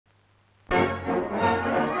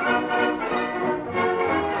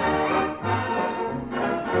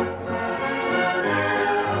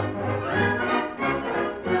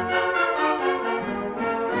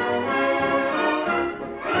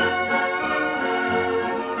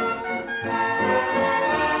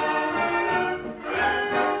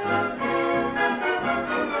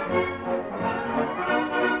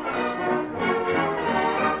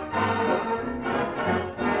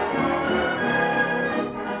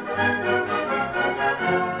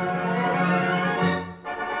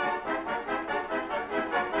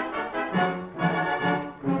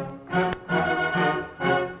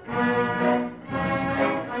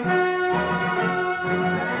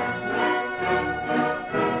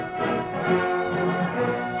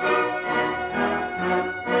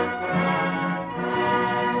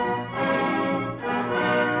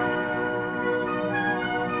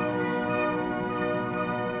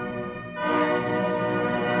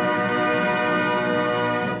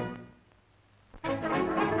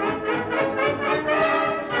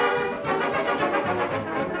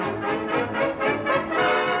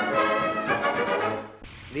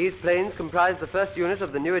planes comprise the first unit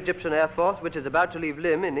of the new Egyptian Air Force, which is about to leave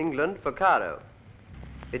Lim in England for Cairo.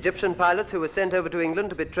 Egyptian pilots who were sent over to England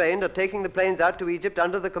to be trained are taking the planes out to Egypt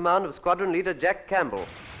under the command of Squadron Leader Jack Campbell,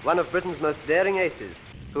 one of Britain's most daring aces,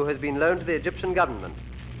 who has been loaned to the Egyptian government.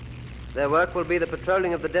 Their work will be the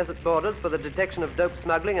patrolling of the desert borders for the detection of dope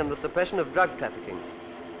smuggling and the suppression of drug trafficking.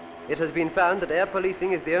 It has been found that air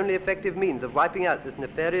policing is the only effective means of wiping out this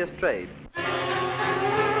nefarious trade.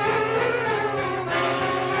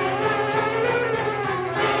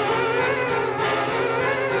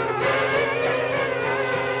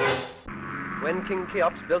 When King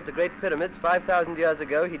Cheops built the Great Pyramids 5,000 years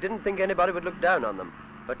ago, he didn't think anybody would look down on them.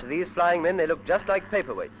 But to these flying men, they look just like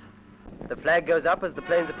paperweights. The flag goes up as the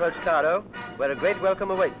planes approach Cairo, where a great welcome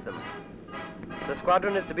awaits them. The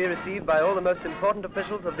squadron is to be received by all the most important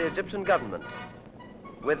officials of the Egyptian government.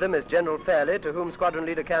 With them is General Fairley, to whom Squadron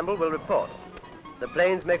Leader Campbell will report. The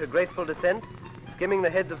planes make a graceful descent, skimming the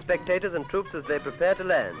heads of spectators and troops as they prepare to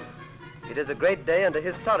land. It is a great day and a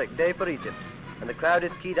historic day for Egypt, and the crowd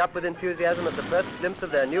is keyed up with enthusiasm at the first glimpse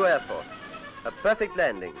of their new Air Force. A perfect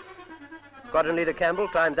landing. Squadron Leader Campbell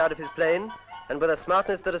climbs out of his plane, and with a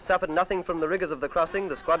smartness that has suffered nothing from the rigors of the crossing,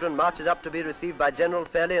 the squadron marches up to be received by General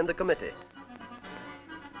Fairley and the committee.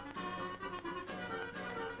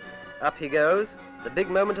 Up he goes. The big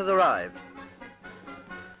moment has arrived.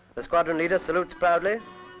 The squadron leader salutes proudly.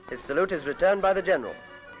 His salute is returned by the general.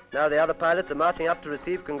 Now the other pilots are marching up to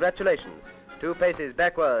receive congratulations. 2 paces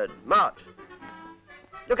backward. March!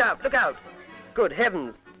 Look out! Look out! Good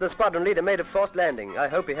heavens! The squadron leader made a forced landing. I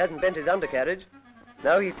hope he hasn't bent his undercarriage.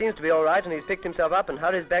 No, he seems to be all right, and he's picked himself up and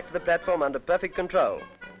hurries back to the platform under perfect control.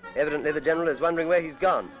 Evidently the general is wondering where he's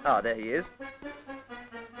gone. Ah, there he is.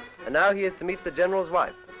 And now he is to meet the general's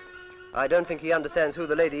wife. I don't think he understands who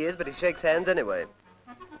the lady is, but he shakes hands anyway.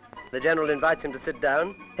 The general invites him to sit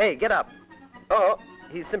down. Hey, get up! Oh,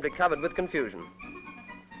 he's simply covered with confusion.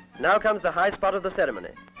 Now comes the high spot of the ceremony.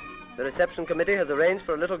 The reception committee has arranged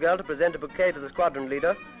for a little girl to present a bouquet to the squadron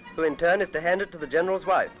leader, who in turn is to hand it to the general's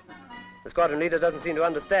wife. The squadron leader doesn't seem to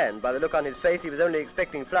understand. By the look on his face, he was only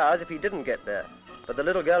expecting flowers if he didn't get there. But the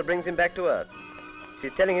little girl brings him back to earth.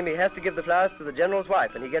 She's telling him he has to give the flowers to the general's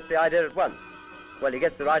wife, and he gets the idea at once. Well, he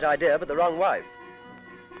gets the right idea, but the wrong wife.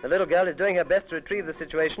 The little girl is doing her best to retrieve the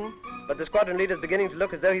situation, but the squadron leader is beginning to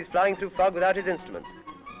look as though he's flying through fog without his instruments.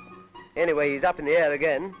 Anyway, he's up in the air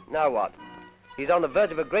again. Now what? He's on the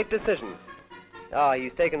verge of a great decision. Ah,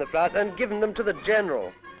 he's taken the flowers and given them to the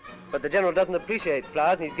general. But the general doesn't appreciate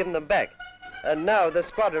flowers, and he's given them back. And now the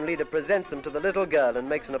squadron leader presents them to the little girl and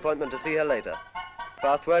makes an appointment to see her later.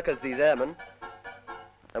 Fast workers, these airmen.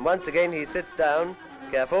 And once again he sits down.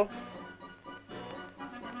 Careful.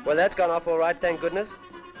 Well, that's gone off all right, thank goodness.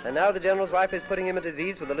 And now the general's wife is putting him at his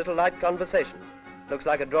ease with a little light conversation. Looks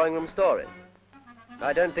like a drawing room story.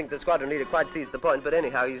 I don't think the squadron leader quite sees the point, but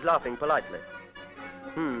anyhow, he's laughing politely.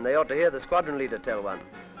 They ought to hear the squadron leader tell one.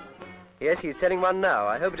 Yes, he's telling one now.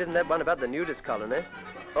 I hope it isn't that one about the nudist colony.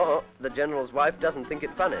 Oh, the general's wife doesn't think it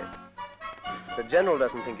funny. The general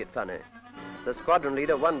doesn't think it funny. The squadron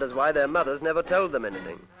leader wonders why their mothers never told them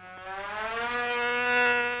anything.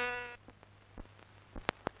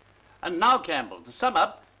 And now, Campbell, to sum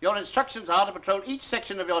up, your instructions are to patrol each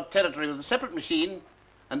section of your territory with a separate machine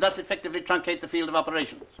and thus effectively truncate the field of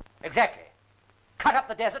operations. Exactly. Cut up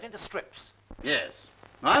the desert into strips. Yes.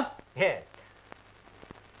 What? Yes.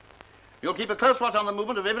 You'll keep a close watch on the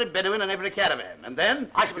movement of every Bedouin and every caravan, and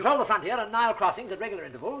then... I shall patrol the frontier and Nile crossings at regular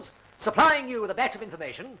intervals, supplying you with a batch of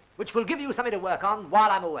information which will give you something to work on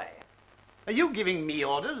while I'm away. Are you giving me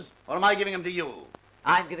orders, or am I giving them to you?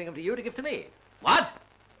 I'm giving them to you to give to me. What?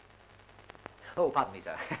 Oh, pardon me,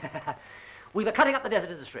 sir. We were cutting up the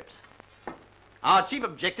desert into strips. Our chief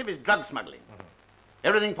objective is drug smuggling.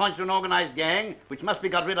 Everything points to an organized gang which must be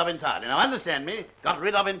got rid of entirely. Now, understand me, got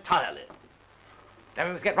rid of entirely. Then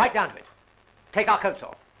we must get right down to it. Take our coats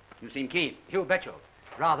off. You seem keen. You bet you.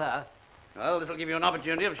 Rather. Well, this will give you an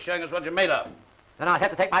opportunity of showing us what you're made of. Then I'll have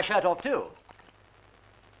to take my shirt off, too.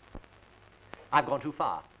 I've gone too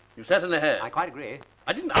far. You certainly have. I quite agree.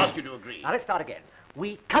 I didn't ask you to agree. Now, let's start again.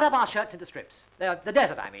 We cut up our shirts into strips. The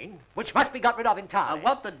desert, I mean, which must be got rid of entirely. Now,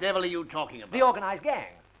 what the devil are you talking about? The organized gang.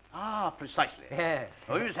 Ah, precisely. Yes.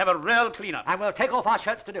 So we must have a real clean-up. And we'll take off our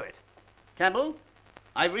shirts to do it. Campbell,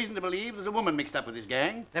 I've reason to believe there's a woman mixed up with this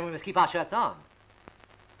gang. Then we must keep our shirts on.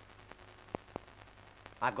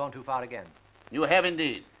 I've gone too far again. You have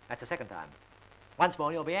indeed. That's the second time. Once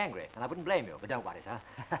more you'll be angry, and I wouldn't blame you, but don't worry,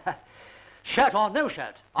 sir. Shirt or no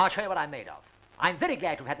shirt, I'll show you what I'm made of. I'm very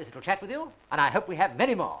glad to have had this little chat with you, and I hope we have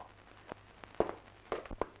many more.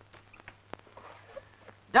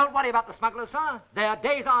 Don't worry about the smugglers, sir. Their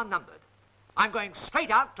days are numbered. I'm going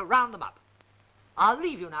straight out to round them up. I'll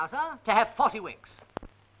leave you now, sir, to have 40 winks.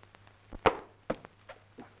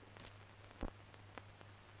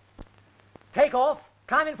 Take off,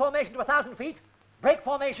 climb in formation to 1,000 feet, break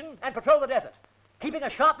formation, and patrol the desert, keeping a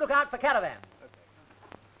sharp lookout for caravans.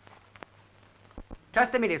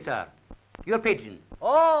 Just a minute, sir. Your pigeon.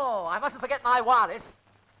 Oh, I mustn't forget my wireless.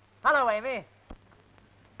 Hello, Amy.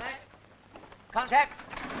 Contact.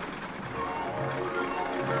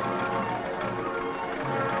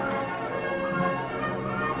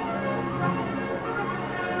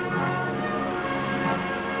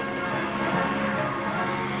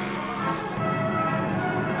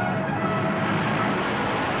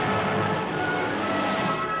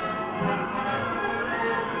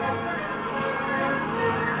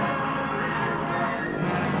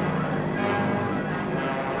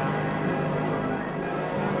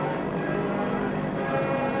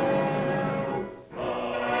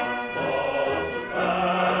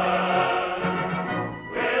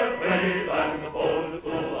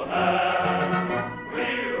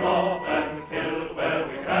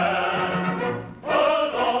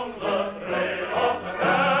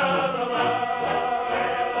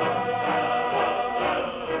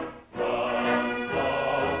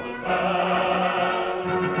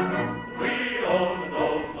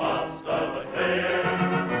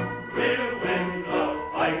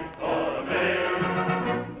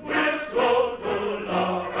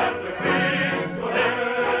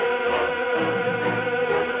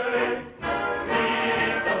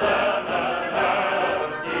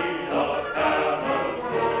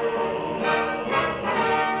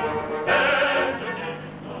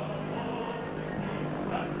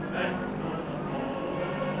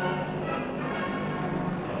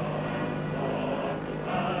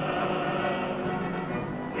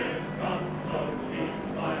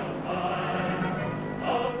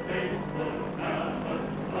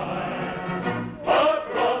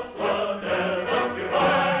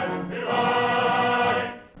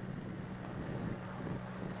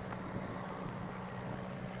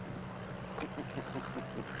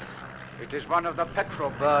 It is one of the petrel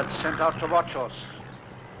birds sent out to watch us.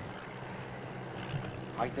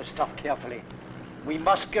 Hide the stuff carefully. We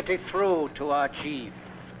must get it through to our chief.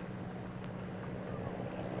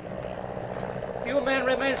 You men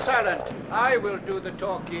remain silent. I will do the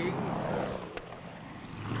talking.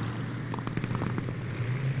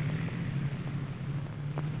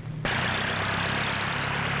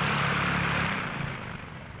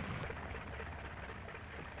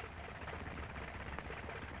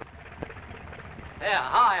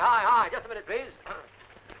 Hi. Just a minute, please.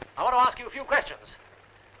 I want to ask you a few questions.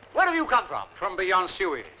 Where have you come from? From beyond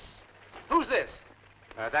Suez. Who's this?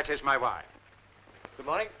 That is my wife. Good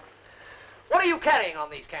morning. What are you carrying on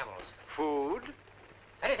these camels? Food?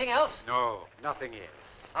 Anything else? No, nothing is.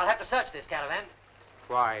 I'll have to search this caravan.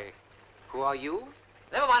 Why, who are you?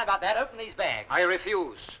 Never mind about that. Open these bags. I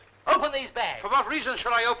refuse. Open these bags. For what reason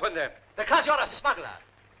shall I open them? Because you're a smuggler.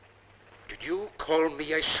 Did you call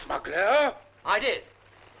me a smuggler? I did.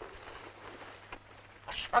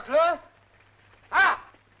 A smuggler? Ah!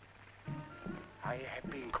 I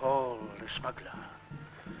have been called a smuggler.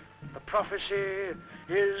 The prophecy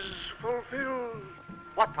is fulfilled.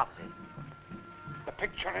 What prophecy? The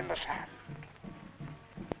picture in the sand.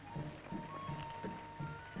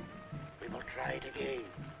 We will try it again.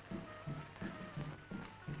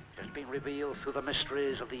 It has been revealed through the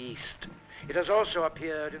mysteries of the East. It has also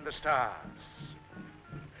appeared in the stars.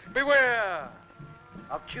 Beware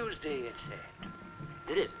of Tuesday, it said.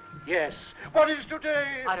 Did it? Yes. What is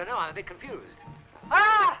today? I don't know. I'm a bit confused.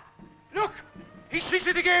 Ah! Look! He sees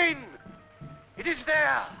it again! It is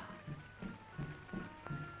there!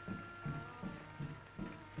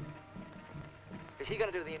 Is he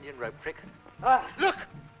going to do the Indian rope trick? Ah! Look!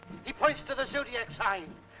 He points to the zodiac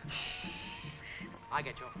sign. Shh. I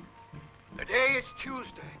get you. The day is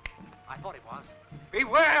Tuesday. I thought it was.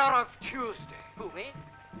 Beware of Tuesday. Who, me?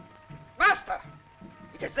 Master!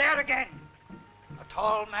 It is there again. A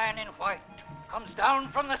tall man in white comes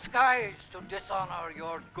down from the skies to dishonor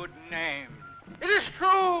your good name. It is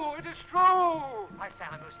true! It is true! I say,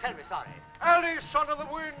 I'm most terribly sorry. Ali, son of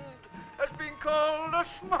the wind, has been called a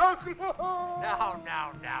smuggler. Now.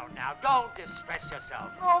 Don't distress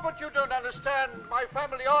yourself. Oh, but you don't understand. My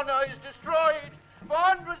family honor is destroyed. For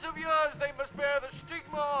hundreds of years, they must bear the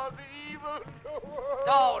stigma of the evil.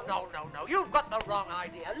 No. You've got the wrong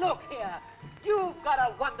idea. Look here. You've got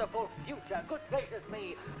a wonderful future. Good gracious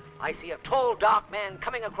me. I see a tall, dark man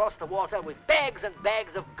coming across the water with bags and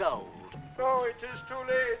bags of gold. No, it is too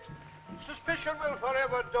late. Suspicion will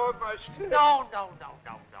forever dog my steps. No.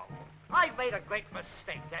 I've made a great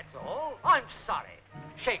mistake, that's all. I'm sorry.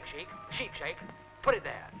 Shake, Sheik. Shake. Put it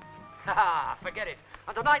there. Ha ha, forget it.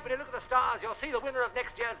 And tonight, when you look at the stars, you'll see the winner of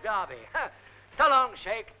next year's derby. So long,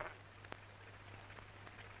 Sheik.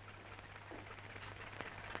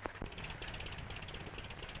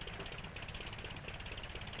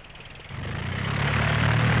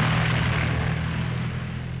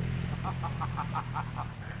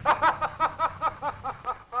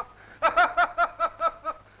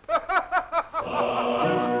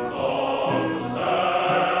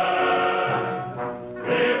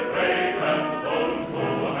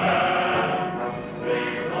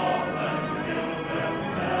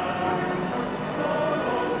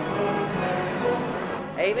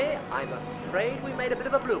 Amy, I'm afraid we made a bit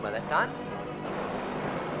of a bloomer that time.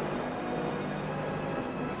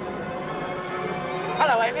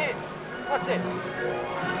 Hello, Amy. What's this?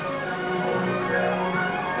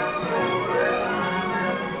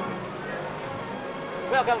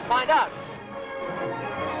 We'll go and find out.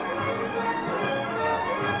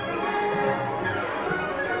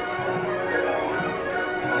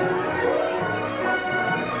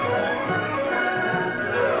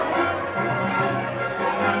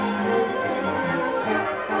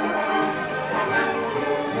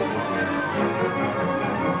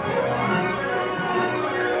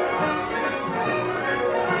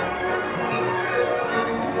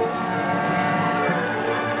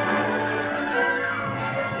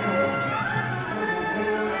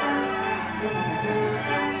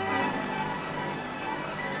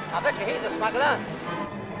 I bet you he's a smuggler.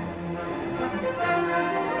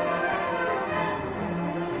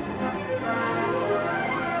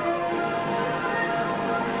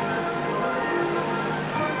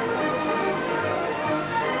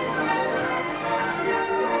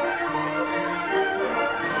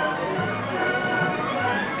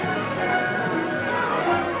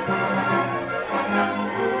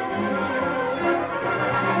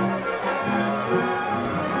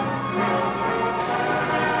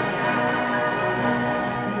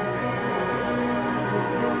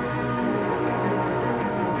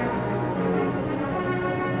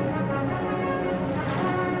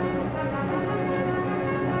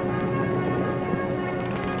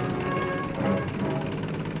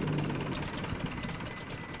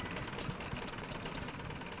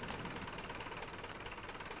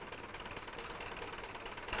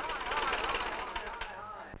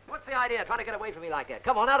 What's the idea, trying to get away from me like that?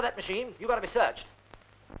 Come on, out of that machine. You've got to be searched.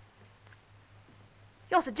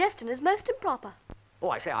 Your suggestion is most improper. Oh,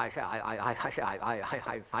 I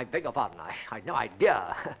beg your pardon. I had no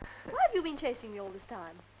idea. Why have you been chasing me all this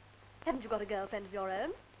time? Haven't you got a girlfriend of your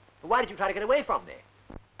own? Why did you try to get away from me?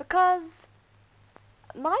 Because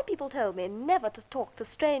my people told me never to talk to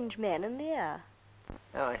strange men in the air.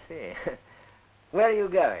 Oh, I see. Where are you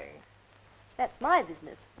going? That's my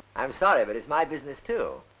business. I'm sorry, but it's my business,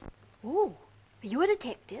 too. Oh, are you a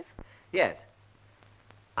detective? Yes.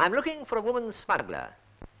 I'm looking for a woman smuggler.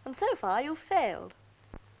 And so far you've failed.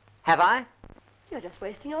 Have I? You're just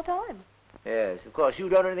wasting your time. Yes, of course. You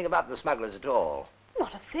don't know anything about the smugglers at all.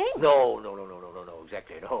 Not a thing. No,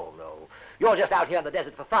 exactly. No. You're just out here in the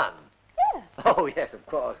desert for fun. Yes. Oh, yes, of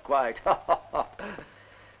course, quite.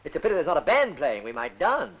 It's a pity there's not a band playing. We might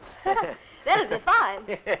dance. That'll be fine.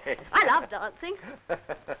 Yes. I love dancing.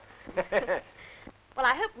 Well,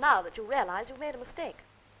 I hope now that you realize you've made a mistake.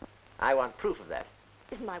 I want proof of that.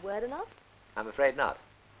 Isn't my word enough? I'm afraid not.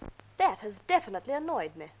 That has definitely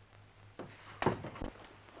annoyed me.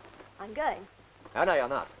 I'm going. Oh, no, you're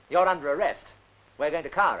not. You're under arrest. We're going to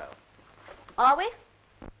Cairo. Are we?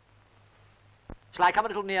 Shall I come a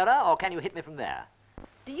little nearer, or can you hit me from there?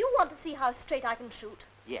 Do you want to see how straight I can shoot?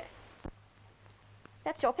 Yes.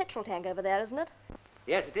 That's your petrol tank over there, isn't it?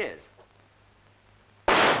 Yes, it is.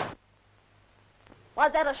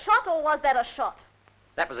 Was that a shot or was that a shot?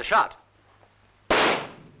 That was a shot.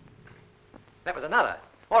 That was another.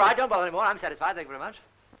 All right, don't bother anymore. I'm satisfied. Thank you very much.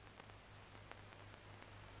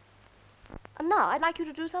 And now I'd like you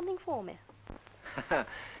to do something for me.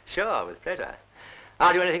 Sure, with pleasure.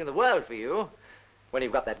 I'll do anything in the world for you when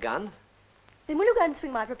you've got that gun. Then will you go and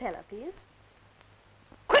swing my propeller, please?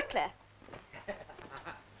 Quickly!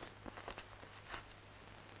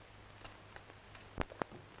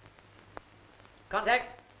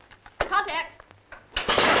 Contact. Contact!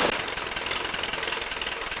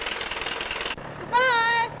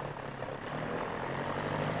 Goodbye!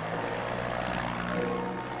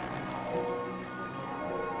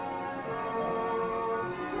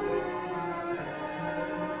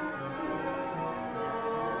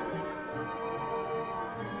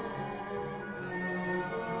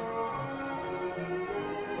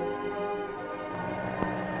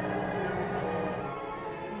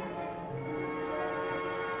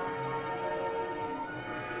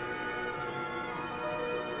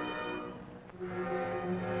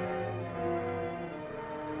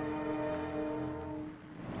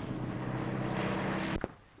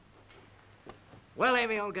 Well,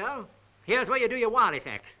 Amy, old girl, here's where you do your wireless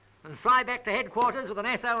act and fly back to headquarters with an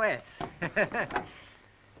SOS.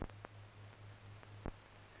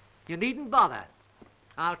 You needn't bother.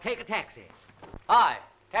 I'll take a taxi. Hi,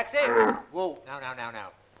 taxi? Whoa. No.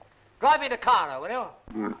 Drive me to Cairo, will you?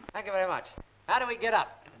 Thank you very much. How do we get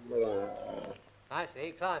up? I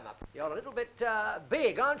see, climb up. You're a little bit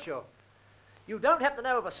big, aren't you? You don't happen to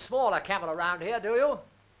know of a smaller camel around here, do you?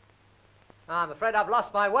 I'm afraid I've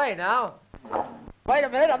lost my way now. Wait a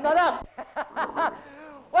minute, I'm not up.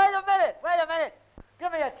 Wait a minute.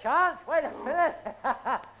 Give me a chance. Wait a minute.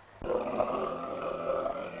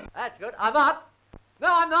 That's good. I'm up. No,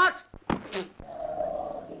 I'm not.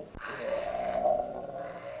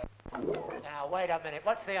 Now, wait a minute.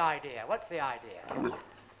 What's the idea?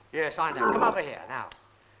 Yes, I know. Come over here, now.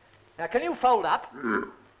 Now, can you fold up?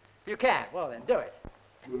 You can. Well, then, do it.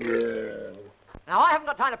 Now, I haven't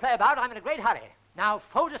got time to play about. I'm in a great hurry. Now,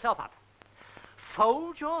 fold yourself up.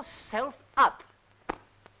 Fold yourself up.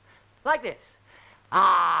 Like this.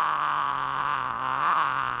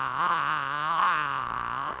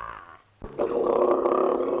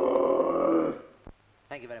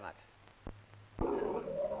 Thank you very much.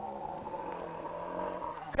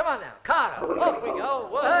 Come on now, Carter. Off we go.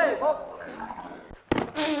 Hey, whoop.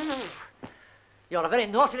 You're a very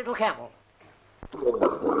naughty little camel.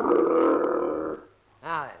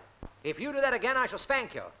 Now then, if you do that again, I shall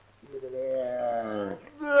spank you.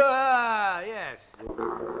 Yes.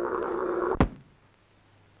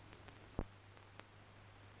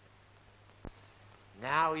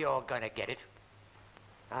 Now you're going to get it.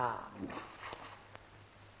 Now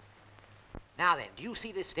then, do you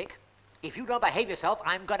see this stick? If you don't behave yourself,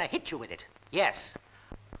 I'm going to hit you with it. Yes.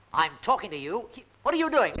 I'm talking to you. What are you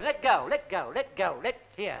doing? Let go.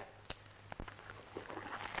 Here.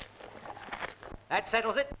 That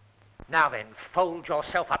settles it. Now then, fold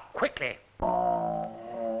yourself up quickly.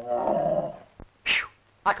 Phew,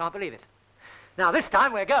 I can't believe it. Now, this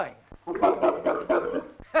time we're going.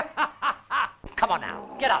 Come on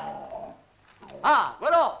now, get up.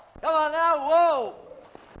 We're off. Come on now, whoa.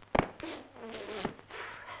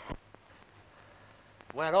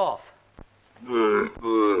 We're off.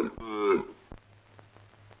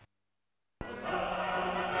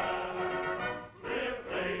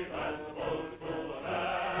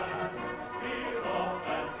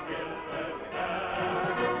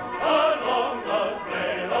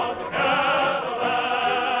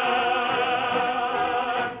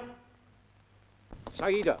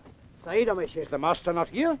 Saida, my sheikh. Is the master not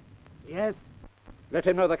here? Yes. Let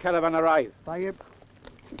him know the caravan arrived. Tayyib.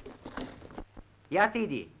 Ya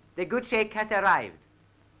Sidi, the good sheikh has arrived.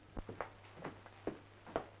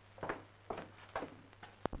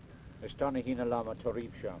 Istani hina lama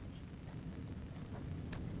torib shams.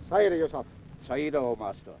 Saida, Yusuf. Saida, O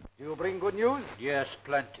master. Do you bring good news? Yes,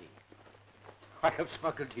 plenty. I have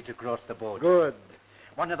smuggled it across the border. Good.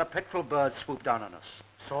 One of the petrel birds swooped down on us.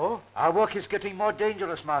 So? Our work is getting more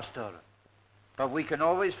dangerous, master. But we can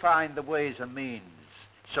always find the ways and means,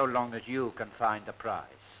 so long as you can find the prize.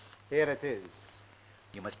 Here it is.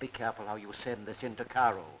 You must be careful how you send this into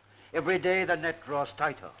Cairo. Every day the net draws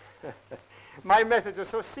tighter. My methods are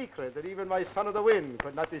so secret that even my son of the wind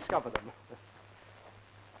could not discover them.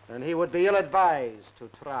 And he would be ill-advised to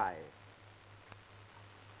try.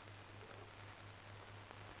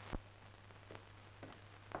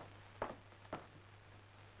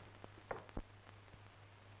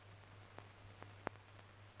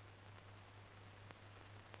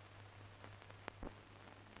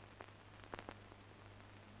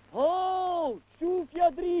 شوف يا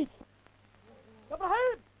ادريس يا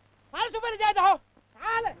ابراهيم تعال شوف اللي جاي ده اهو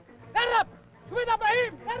تعال جرب شوف ده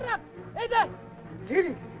ابراهيم جرب ايه ده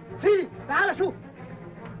سيدي تعال شوف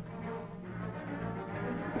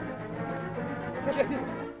شوف يا سيدي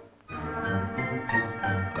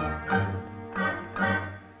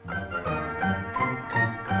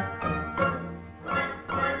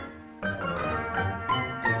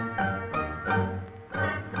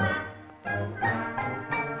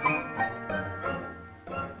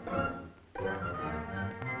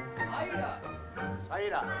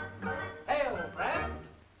Hail, friend.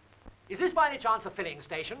 Is this by any chance a filling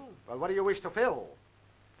station? Well, what do you wish to fill?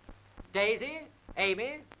 Daisy,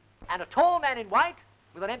 Amy, and a tall man in white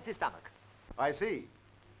with an empty stomach. I see.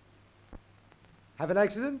 Have an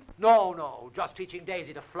accident? No, just teaching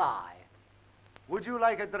Daisy to fly. Would you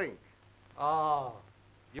like a drink? Oh,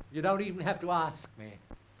 you don't even have to ask me.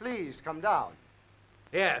 Please, come down.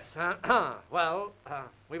 Yes, well,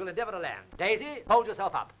 we will endeavor to land. Daisy, hold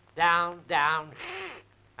yourself up. Down.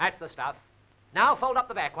 That's the stuff. Now fold up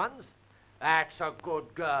the back ones. That's a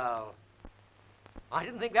good girl. I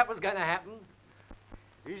didn't think that was going to happen.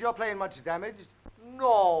 Is your plane much damaged?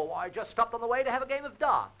 No, I just stopped on the way to have a game of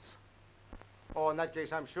darts. Oh, in that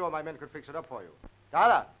case, I'm sure my men could fix it up for you.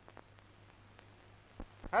 Dada,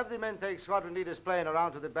 have the men take squadron leader's plane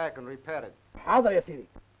around to the back and repair it. حاضر يا سيدي.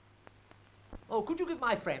 Oh, could you give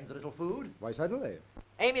my friends a little food? Why, certainly.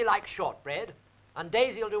 Amy likes shortbread, and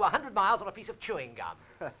Daisy'll do 100 miles on a piece of chewing gum.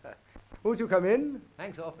 Won't you come in?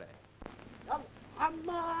 Thanks awfully.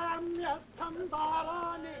 حمام يا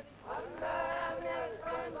اسكندراني حمام يا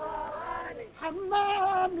اسكندراني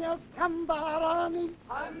حمام يا اسكندراني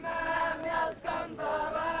حمام يا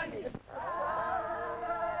اسكندراني.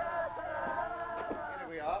 Here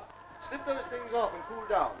we are. Slip those things off and cool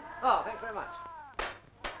down. Oh, thanks very much.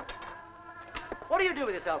 What do you do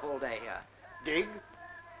with yourself all day here? Dig?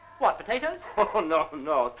 What, potatoes? Oh,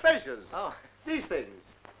 no. Treasures. Oh. These things.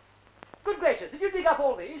 Good gracious, did you dig up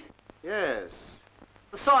all these? Yes,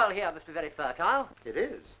 The soil here must be very fertile. it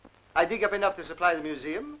is. I dig up enough to supply the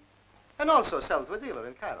museum and also sell to a dealer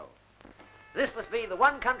in Cairo. This must be the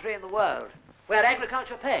one country in the world where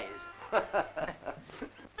agriculture pays.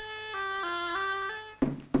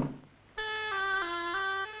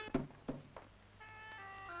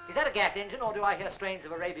 Is that a gas engine, or do I hear strains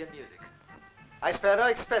of Arabian music? I spare no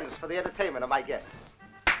expense for the entertainment of my guests.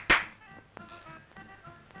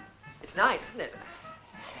 It's nice, isn't it?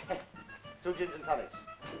 2 gins and tonics.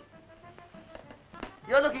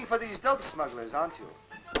 You're looking for these dope smugglers, aren't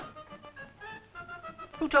you?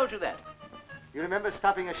 Who told you that? You remember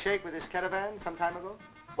stopping a sheikh with his caravan some time ago?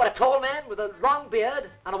 What, a tall man with a long beard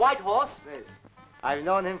and a white horse? Yes. I've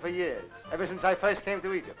known him for years, ever since I first came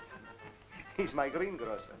to Egypt. He's my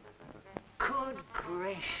greengrocer. Good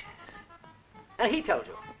gracious. And he told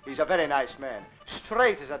you? He's a very nice man,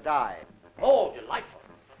 straight as a die. Oh, delightful.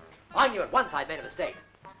 I knew at once I'd made a mistake.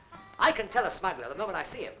 I can tell a smuggler the moment I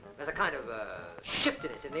see him. There's a kind of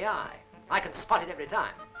shiftiness in the eye. I can spot it every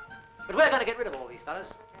time. But we're going to get rid of all these fellas.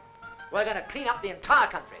 We're going to clean up the entire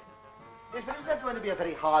country. Yes, but isn't that going to be a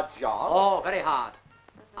very hard job? Oh, very hard.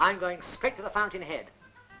 I'm going straight to the fountainhead.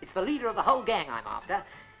 It's the leader of the whole gang I'm after.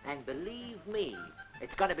 And believe me,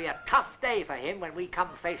 it's going to be a tough day for him when we come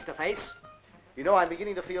face to face. You know, I'm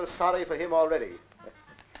beginning to feel sorry for him already.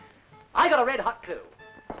 I got a red-hot clue.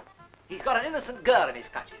 He's got an innocent girl in his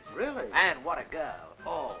clutches. Really? And what a girl.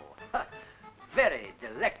 Oh, very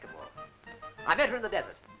delectable. I met her in the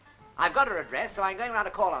desert. I've got her address, so I'm going round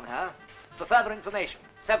to call on her for further information,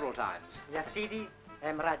 several times. يا سيدي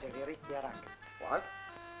مراجع يريد يراك. What?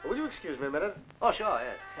 Will you excuse me a minute? Oh, sure,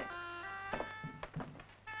 yes.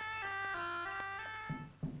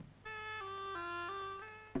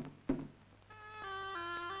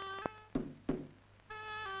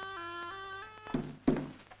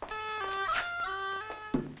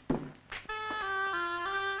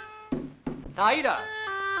 Saida!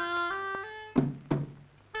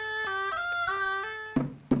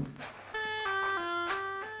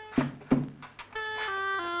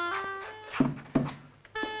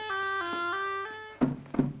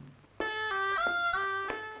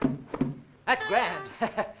 That's grand.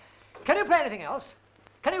 Can you play anything else?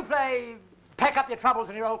 Can you play Pack Up Your Troubles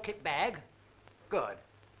in Your Old Kit Bag? Good.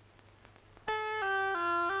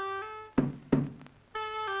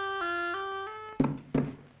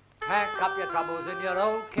 Pack up your troubles in your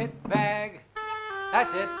old kit bag.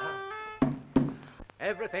 That's it.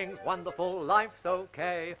 Everything's wonderful, life's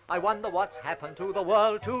okay. I wonder what's happened to the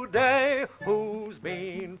world today. Who's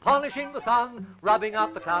been polishing the sun, rubbing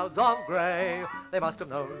out the clouds of grey? They must have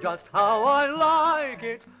known just how I like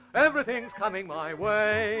it. Everything's coming my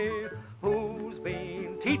way. Who's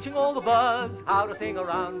been teaching all the birds how to sing a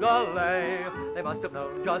roundelay? They must have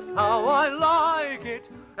known just how I like it.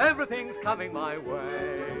 Everything's coming my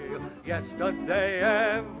way. Yesterday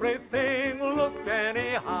everything looked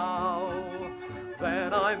anyhow.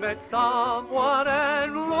 Then I met someone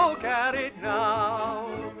and look at it now.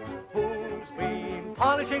 Who's been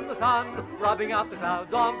polishing the sun, rubbing out the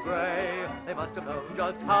clouds of grey? They must have known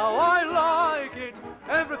just how I like it.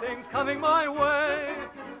 Everything's coming my way.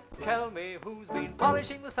 Tell me who's been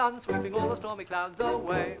polishing the sun, sweeping all the stormy clouds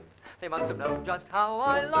away? They must have known just how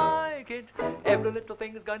I like it. Every little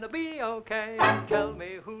thing's going to be okay. Tell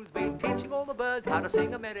me who's been teaching all the birds how to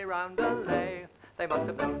sing a merry roundelay? They must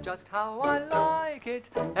have known just how I like it.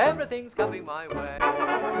 Everything's coming my way.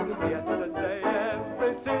 Yesterday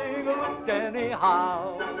everything looked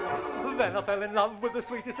anyhow. Then I fell in love with the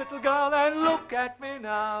sweetest little girl, and look at me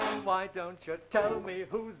now. Why don't you tell me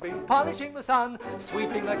who's been polishing the sun,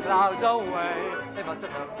 sweeping the clouds away? They must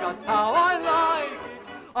have known just how I like it.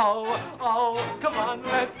 Oh, oh, come on,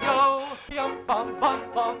 let's go. Yum bum bum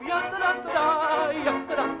bum, yum da da da, yum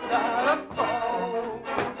da da da da. Oh.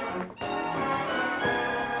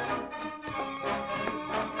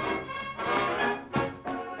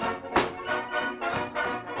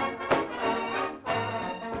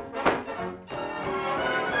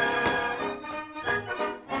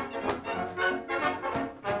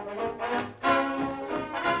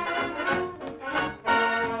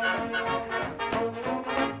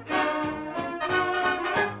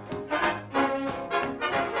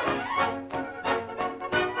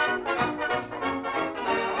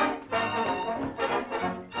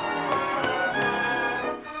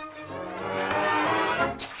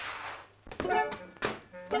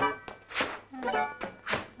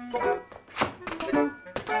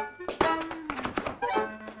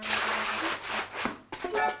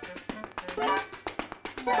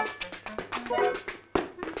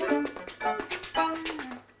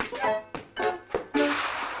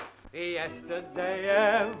 Yesterday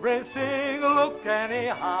everything looked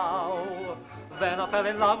anyhow. Then I fell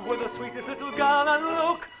in love with the sweetest little girl, and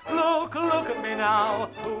look at me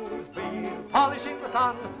now. Who's been polishing the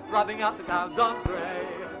sun, rubbing out the clouds of grey?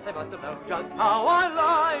 They must have known just how I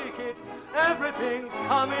like it. Everything's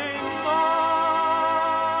coming my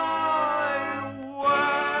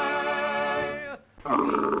way.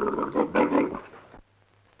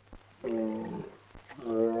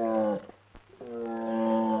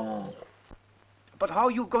 But how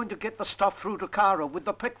are you going to get the stuff through to Cairo with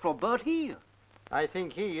the petrol bird here? I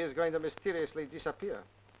think he is going to mysteriously disappear.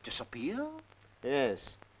 Disappear?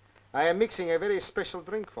 Yes. I am mixing a very special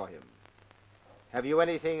drink for him. Have you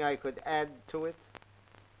anything I could add to it?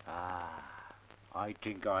 Ah, I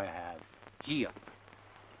think I have. Here.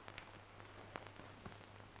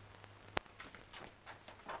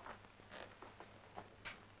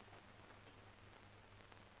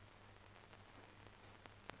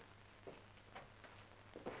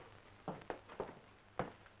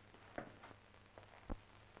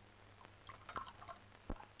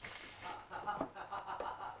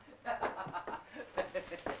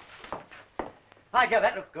 Hi, Joe,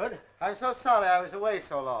 that looks good. I'm so sorry I was away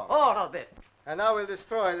so long. Oh, not a bit. And now we'll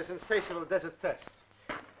destroy the sensational desert test.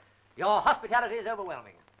 Your hospitality is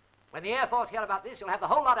overwhelming. When the Air Force hear about this, you'll have the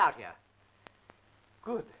whole lot out here.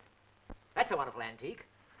 Good. That's a wonderful antique.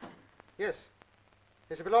 Yes.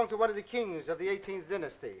 It belonged to one of the kings of the 18th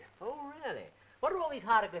dynasty. Oh, really? What do all these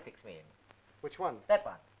hieroglyphics mean? Which one? That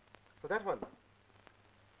one. Oh, that one.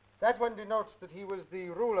 That one denotes that he was the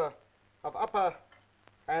ruler of Upper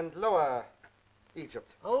and Lower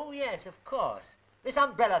Egypt. Oh, yes, of course. This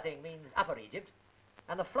umbrella thing means Upper Egypt,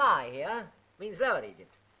 and the fly here means Lower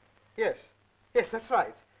Egypt. Yes. Yes, that's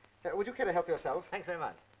right. Would you care to help yourself? Thanks very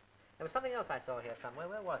much. There was something else I saw here somewhere.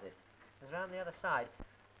 Where was it? It was around the other side.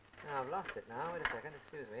 Now, I've lost it now. Wait a second.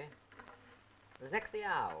 Excuse me. It was next to the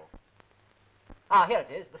owl. Ah, here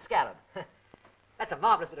it is, the scarab. That's a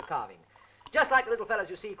marvelous bit of carving. Just like the little fellows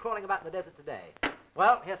you see crawling about in the desert today.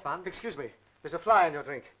 Well, here's fun. Excuse me. There's a fly in your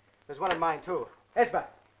drink. There's one in mine, too. Esba,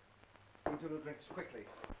 you two drinks quickly.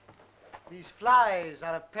 These flies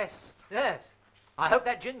are a pest. Yes. I hope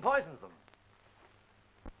that gin poisons them.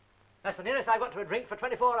 That's the nearest I've got to a drink for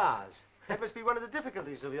 24 hours. That must be one of the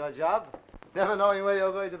difficulties of your job. Never knowing where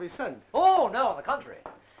you're going to be sent. Oh, no, on the contrary.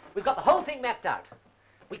 We've got the whole thing mapped out.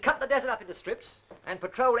 We cut the desert up into strips and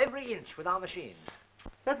patrol every inch with our machines.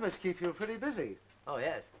 That must keep you pretty busy. Oh,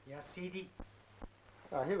 yes. Yes, CD.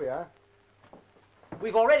 Ah, here we are.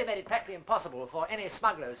 We've already made it practically impossible for any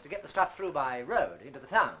smugglers to get the stuff through by road into the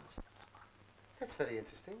towns. That's very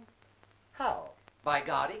interesting. How? By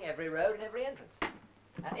guarding every road and every entrance.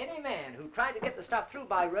 And any man who tried to get the stuff through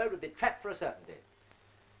by road would be trapped for a certainty.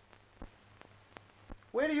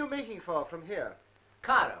 Where are you making for from here?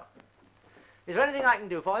 Cairo. Is there anything I can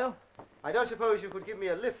do for you? I don't suppose you could give me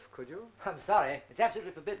a lift, could you? I'm sorry. It's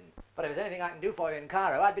absolutely forbidden. But if there's anything I can do for you in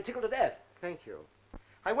Cairo, I'd be tickled to death. Thank you.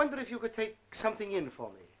 I wonder if you could take something in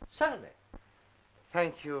for me. Certainly.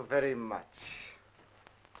 Thank you very much.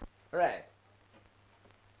 Right.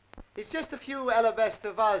 It's just a few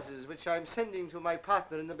alabaster vases which I'm sending to my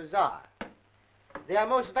partner in the bazaar. They are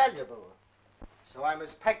most valuable, so I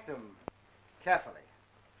must pack them carefully.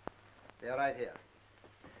 They are right here.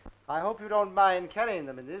 I hope you don't mind carrying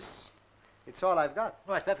them in this. It's all I've got.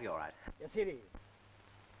 Oh, it's perfectly all right. Yes, Siri.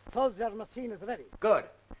 Soldier machine is ready. Good.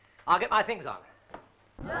 I'll get my things on.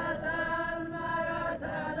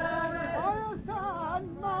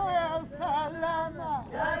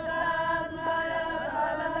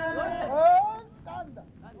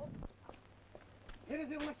 Here is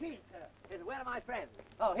your machine, sir. Yes, where are my friends?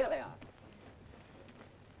 Oh, here they are.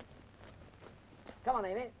 Come on,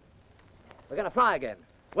 Amy. We're going to fly again.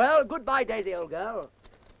 Well, goodbye, Daisy, old girl.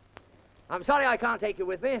 I'm sorry I can't take you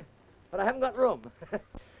with me, but I haven't got room.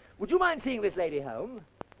 Would you mind seeing this lady home?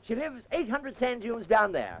 She lives 800 sand dunes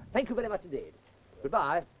down there. Thank you very much indeed.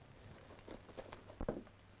 Goodbye.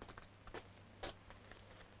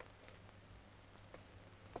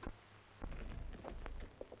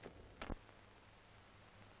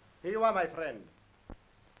 Here you are, my friend.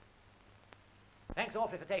 Thanks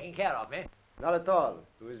awfully for taking care of me. Not at all.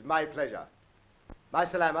 It was my pleasure. My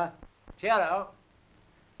salama. Cheero.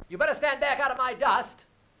 You better stand back out of my dust.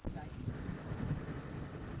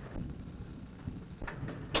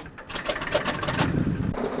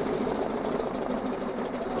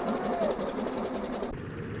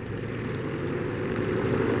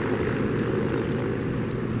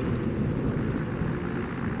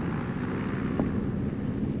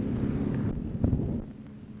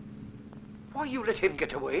 Why, you let him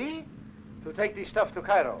get away? To take the stuff to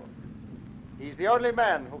Cairo. He's the only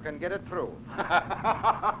man who can get it through.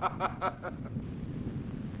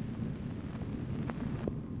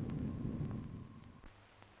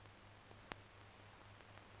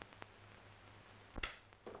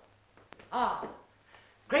 Ah,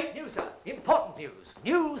 great news, sir. Important news.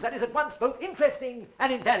 News that is at once both interesting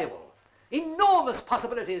and invaluable. Enormous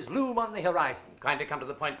possibilities loom on the horizon. Kindly come to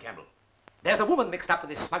the point, Campbell. There's a woman mixed up with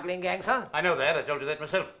this smuggling gang, sir. I know that. I told you that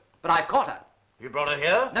myself. But I've caught her. You brought her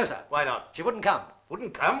here? No, sir. Why not? She wouldn't come.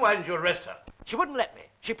 Wouldn't come? Why didn't you arrest her? She wouldn't let me.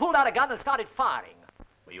 She pulled out a gun and started firing.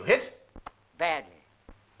 Were you hit? Badly.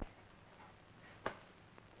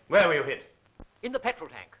 Where were you hit? In the petrol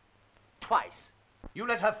tank. Twice. You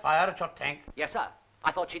let her fire at your tank? Yes, sir.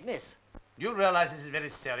 I thought she'd miss. Do you realize this is very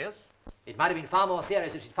serious? It might have been far more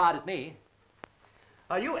serious if she'd fired at me.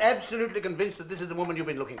 Are you absolutely convinced that this is the woman you've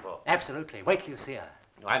been looking for? Absolutely. Wait till you see her.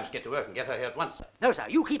 I must get to work and get her here at once. No, sir.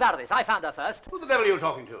 You keep out of this. I found her first. Who the devil are you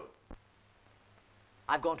talking to?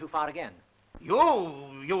 I've gone too far again.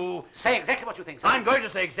 You... Say exactly what you think, sir. I'm going to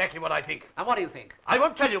say exactly what I think. And what do you think? I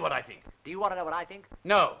won't tell you what I think. Do you want to know what I think?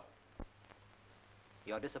 No.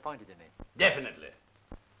 You're disappointed in me. Definitely.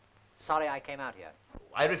 Sorry I came out here.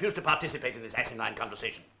 I refuse to participate in this asinine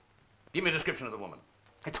conversation. Give me a description of the woman.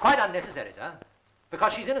 It's quite unnecessary, sir.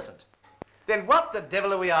 Because she's innocent. Then what the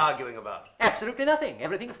devil are we arguing about? Absolutely nothing.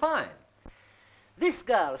 Everything's fine. This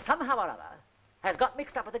girl, somehow or other, has got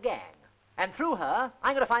mixed up with a gang. And through her,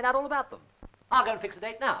 I'm going to find out all about them. I'll go and fix a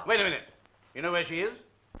date now. Wait a minute. You know where she is?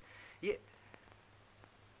 Yeah.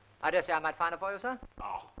 I dare say I might find her for you, sir.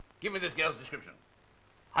 Oh, give me this girl's description.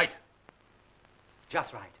 Height.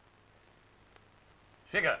 Just right.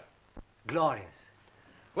 Figure. Glorious.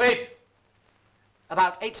 Weight.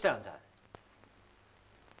 About 8 stone, sir.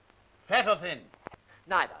 Fat or thin?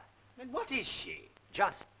 Neither. Then what is she?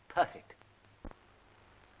 Just perfect.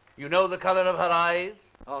 You know the color of her eyes?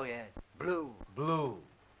 Oh, yes. Blue. Blue.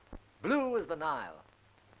 Blue as the Nile.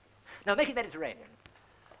 Now, make it Mediterranean.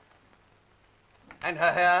 And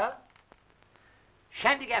her hair?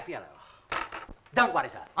 Shandygaff yellow. Don't worry,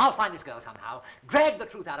 sir. I'll find this girl somehow, drag the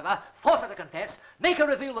truth out of her, force her to confess, make her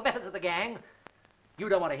reveal the methods of the gang. You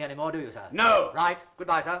don't want to hear any more, do you, sir? No. Right.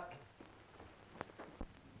 Goodbye, sir.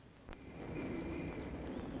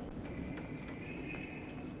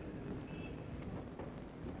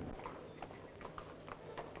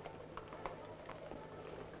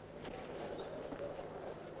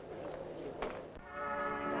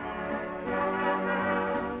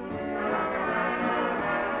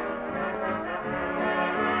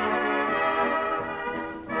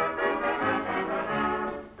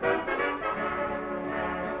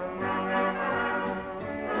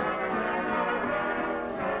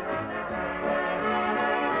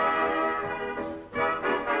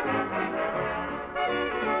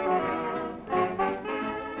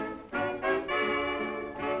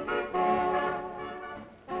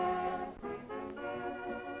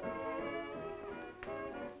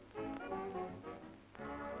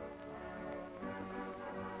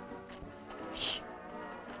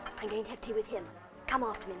 I'm going to have tea with him. Come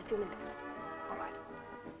after me in a few minutes. All right.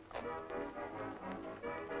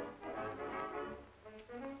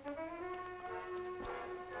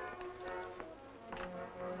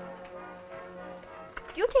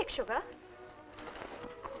 Do you take sugar?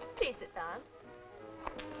 Please sit down.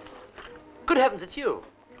 Good heavens, it's you.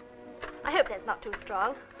 I hope that's not too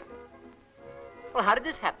strong. Well, how did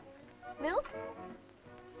this happen? Milk?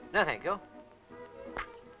 No, thank you.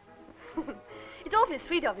 It's awfully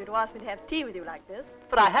sweet of you to ask me to have tea with you like this.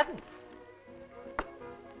 But I haven't.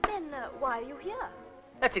 Then why are you here?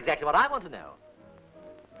 That's exactly what I want to know.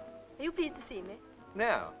 Are you pleased to see me?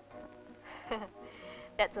 No.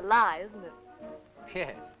 That's a lie, isn't it?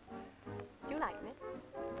 Yes. Do you like me?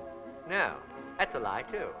 No. That's a lie,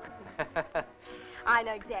 too. I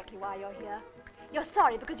know exactly why you're here. You're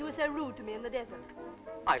sorry because you were so rude to me in the desert.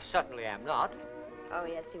 I certainly am not. Oh,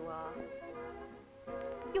 yes, you are.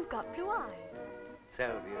 You've got blue eyes.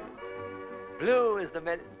 So beautiful. Blue is the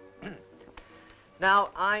Now,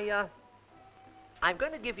 I'm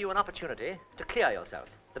going to give you an opportunity to clear yourself.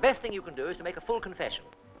 The best thing you can do is to make a full confession.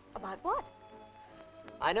 About what?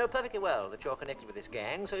 I know perfectly well that you're connected with this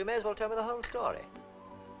gang, so you may as well tell me the whole story.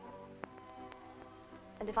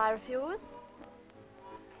 And if I refuse?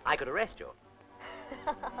 I could arrest you.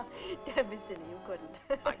 Don't be silly, you couldn't.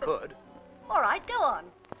 I could. All right, go on.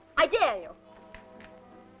 I dare you.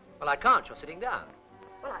 Well, I can't. You're sitting down.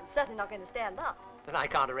 Well, I'm certainly not going to stand up. Then I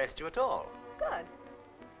can't arrest you at all. Good.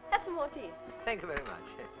 Have some more tea. Thank you very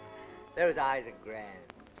much. Those eyes are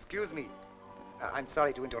grand. Excuse me. I'm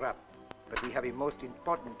sorry to interrupt, but we have a most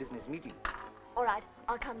important business meeting. All right,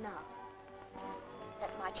 I'll come now.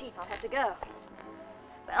 That's my chief. I'll have to go.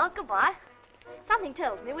 Well, goodbye. Something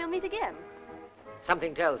tells me we'll meet again.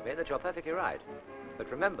 Something tells me that you're perfectly right. But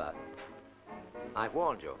remember, I've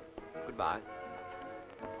warned you. Goodbye.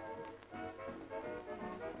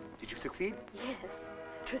 Did you succeed? Yes,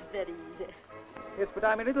 it was very easy. Yes, but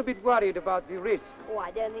I'm a little bit worried about the risk. Oh,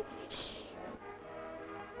 I don't think... Shh.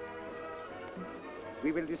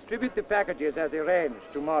 We will distribute the packages as arranged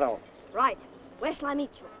tomorrow. Right. Where shall I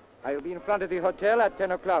meet you? I will be in front of the hotel at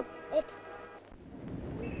 10 o'clock.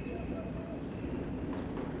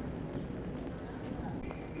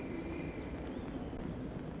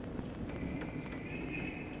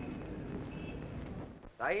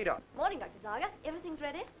 Saida. Morning, Dr. Zaga. Everything's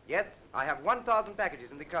ready? Yes, I have 1,000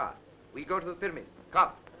 packages in the car. We go to the pyramid.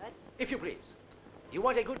 Come. Right. If you please. You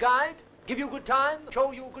want a good guide? Give you good time?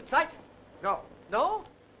 Show you good sights? No. No?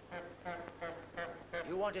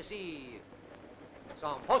 You want to see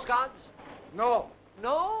some postcards? No.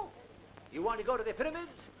 No? You want to go to the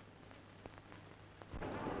pyramids?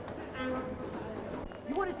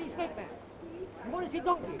 You want to see snake man? You want to see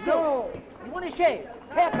donkey? No. You want to shave?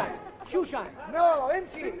 Haircut? Shoe shine? No,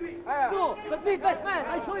 empty. No, but me best man.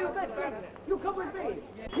 I'll show you best man. You come with me.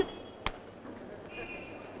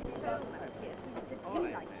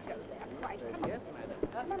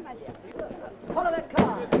 Follow that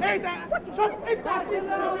car.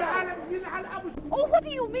 Oh, what do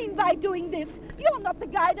you mean by doing this? You're not the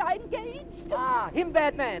guide I engaged. Ah, him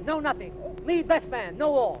bad man, no nothing. Me best man,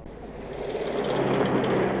 no all.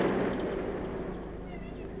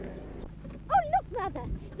 Oh, look, Mother.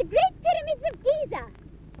 The Great Pyramids of Giza.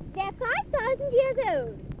 They're 5,000 years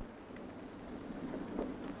old.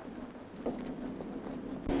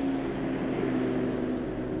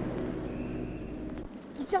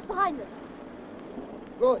 He's just behind us.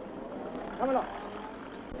 Good. Come along.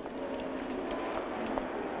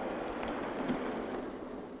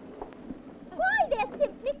 Why, they're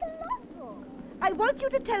simply colossal. I want you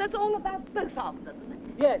to tell us all about both of them.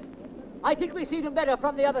 Yes, I think we see them better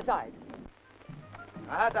from the other side.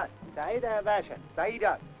 هذا سعيدة باشا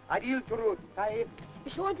سعيدة عديل ترود طيب. Be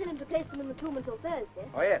sure and tell him to place them in the tomb until Thursday.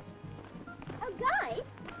 Oh, yes. Oh, guy?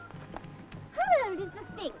 How old is the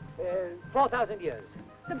Sphinx? 4,000 years.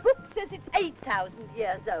 The book says it's 8,000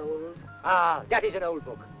 years old. Ah, that is an old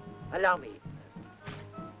book. Allow me.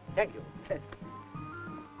 Thank you.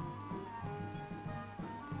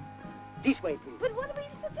 This way, please. But what are we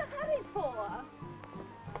in such a hurry for?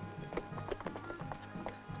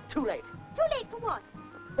 Too late. Too late for what?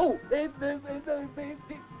 Oh,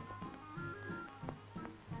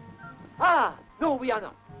 ah, no, we are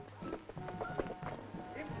not.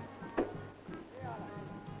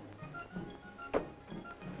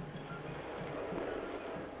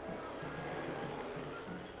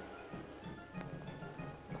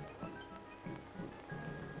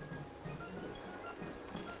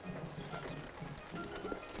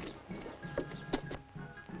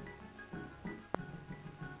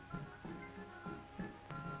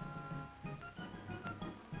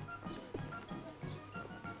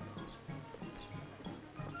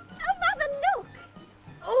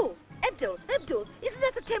 Abdul, isn't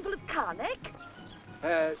that the temple of Karnak?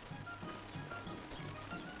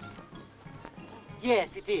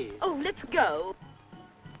 Yes, it is. Oh, let's go.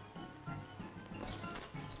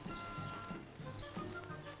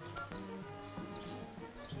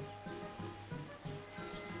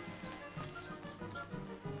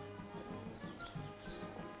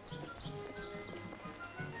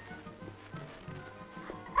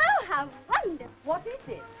 Oh, how wonderful. What is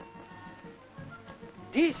it?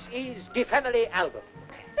 This is the family album.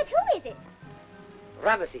 But who is it?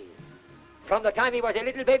 Ramesses. From the time he was a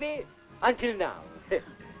little baby until now.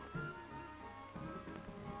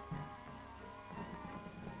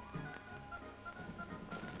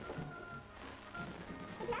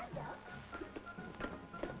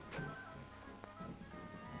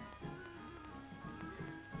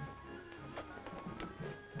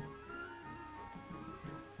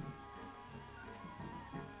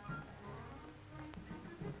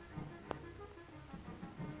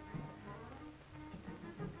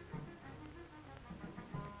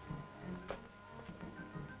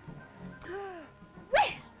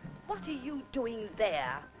 What are you doing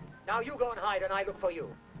there? Now you go and hide and I look for you.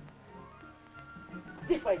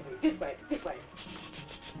 This way, please. This way. This way.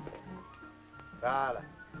 تعال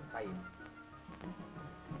طيب.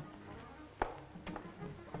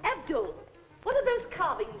 Abdul, what do those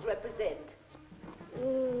carvings represent?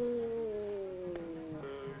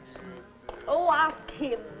 Oh, ask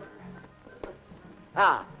him.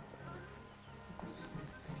 Ah.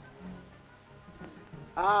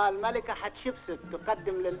 الملكة حتشبسut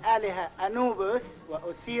تقدم للآلهة أنوبس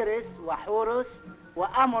وأوسيريس وحورس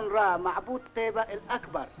وأمون را معبود طيبة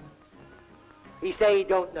الأكبر. He say he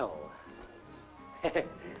don't know.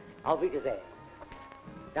 Auf Wiedersehen.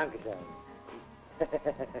 Danke schön.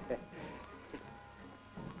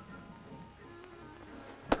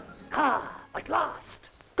 At last.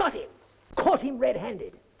 Got him. Caught him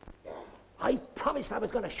red-handed. I promised I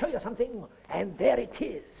was going to show you something, and there it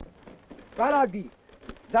is. Follow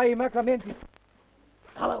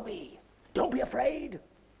me. Don't be afraid.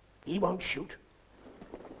 He won't shoot.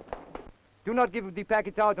 Do not give the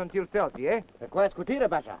packets out until Thursday, eh?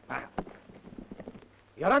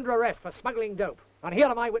 You're under arrest for smuggling dope. And here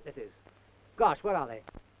are my witnesses. Gosh, where are they?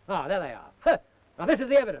 Ah, there they are. Huh. Now, this is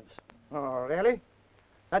the evidence. Oh, really?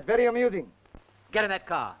 That's very amusing. Get in that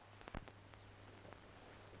car.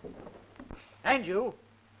 And you?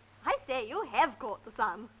 I say, you have caught the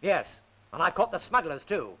sun. Yes. And I caught the smugglers,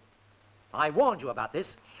 too. I warned you about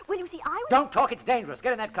this. Well, you see, I was... Don't talk, it's dangerous.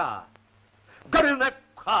 Get in that car. Get in that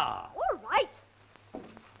car. All right.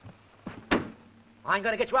 I'm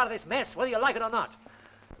going to get you out of this mess, whether you like it or not.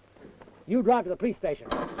 You drive to the police station.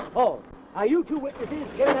 Oh, are you two witnesses?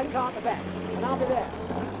 Get in that car at the back, and I'll be there.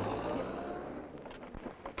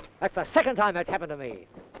 That's the second time that's happened to me.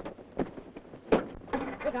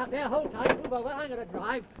 Look out there, hold tight, move over, I'm going to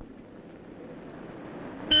drive.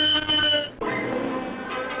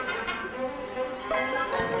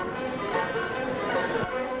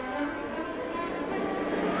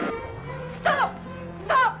 Stop!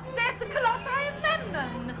 Stop! There's the Colossi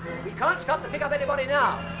Amendment! We can't stop to pick up anybody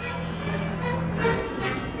now.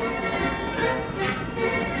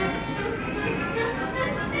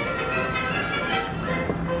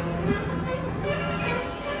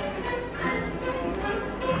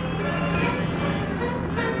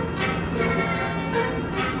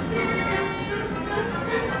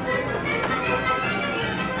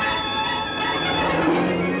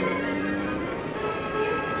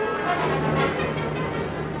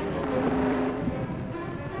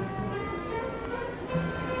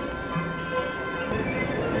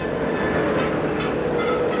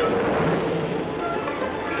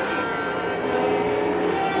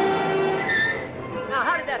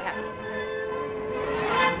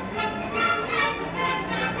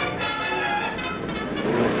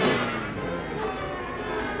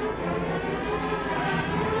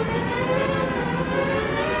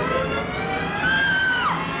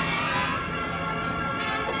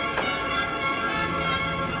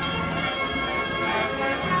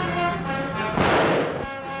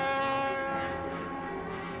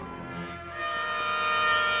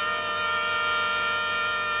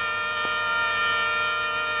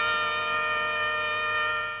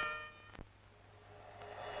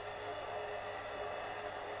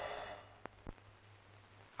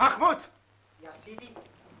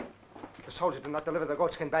 The soldier did not deliver the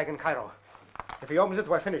goatskin bag in Cairo. If he opens it,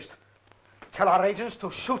 we're finished. Tell our agents to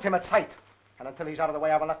shoot him at sight. And until he's out of the way,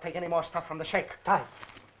 I will not take any more stuff from the sheikh. But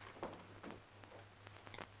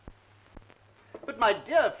my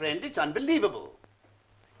dear friend, it's unbelievable.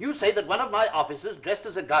 You say that one of my officers, dressed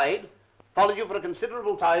as a guide, followed you for a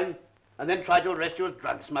considerable time and then tried to arrest you as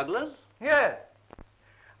drug smugglers? Yes.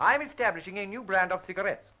 I'm establishing a new brand of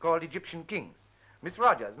cigarettes called Egyptian Kings. Miss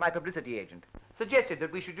Rogers, my publicity agent, suggested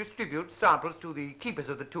that we should distribute samples to the keepers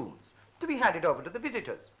of the tombs to be handed over to the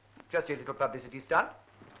visitors. Just a little publicity stunt.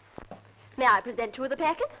 May I present you with a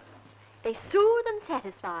packet? They soothe and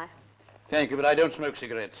satisfy. Thank you, but I don't smoke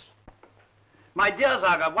cigarettes. My dear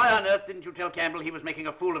Zaga, why on earth didn't you tell Campbell he was making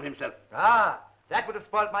a fool of himself? Ah, that would have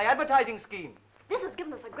spoiled my advertising scheme. This has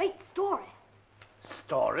given us a great story.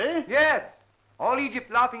 Story? Yes. All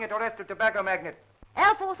Egypt laughing at arrest of tobacco magnate.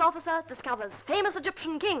 Air Force officer discovers famous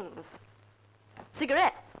Egyptian kings.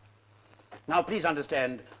 Cigarettes. Now, please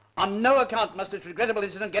understand, on no account must this regrettable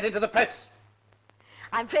incident get into the press.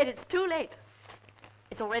 I'm afraid it's too late.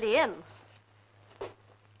 It's already in.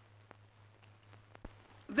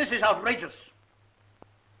 This is outrageous.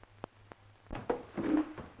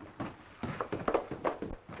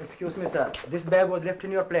 Excuse me, sir. This bag was left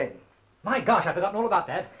in your plane. My gosh, I've forgotten all about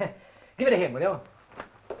that. Give it to him, will you?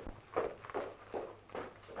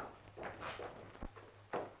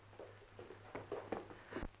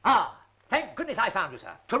 Ah, thank goodness I found you,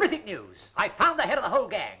 sir. Terrific news. I found the head of the whole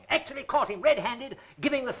gang. Actually caught him red-handed,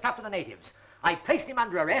 giving the stuff to the natives. I placed him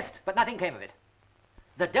under arrest, but nothing came of it.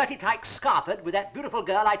 The dirty tyke scarpered with that beautiful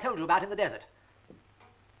girl I told you about in the desert.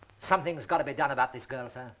 Something's got to be done about this girl,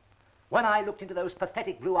 sir. When I looked into those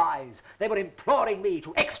pathetic blue eyes, they were imploring me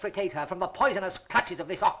to extricate her from the poisonous clutches of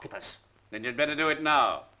this octopus. Then you'd better do it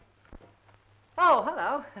now. Oh,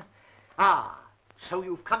 hello. Ah, So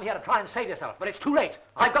you've come here to try and save yourself, but it's too late.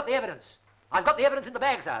 I've got the evidence. I've got the evidence in the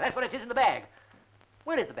bag, sir. That's what it is in the bag.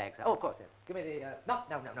 Where is the bag, sir? Oh, of course, sir. Give me the, no,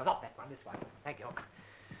 not that one, this one. Thank you.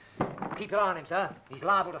 Keep your eye on him, sir. He's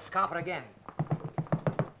liable to scarper again.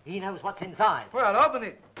 He knows what's inside. Well, open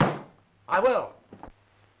it. I will.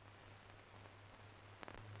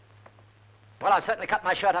 Well, I've certainly cut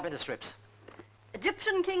my shirt up into strips.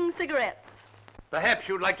 Egyptian King cigarettes. Perhaps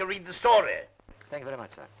you'd like to read the story. Thank you very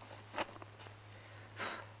much, sir.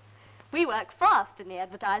 We work fast in the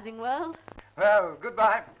advertising world. Well,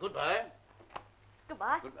 goodbye. Goodbye.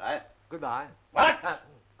 Goodbye. Goodbye. Goodbye. What?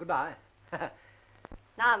 Goodbye.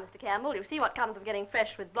 Now, Mr. Campbell, you see what comes of getting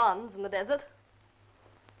fresh with blondes in the desert.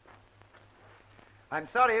 I'm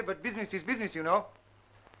sorry, but business is business, you know.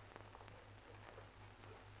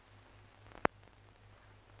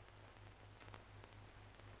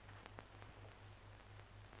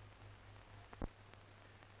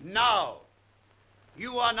 Now,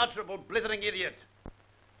 you unutterable blithering idiot.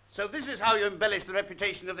 So this is how you embellish the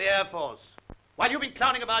reputation of the Air Force. While you've been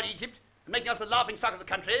clowning about Egypt and making us the laughing stock of the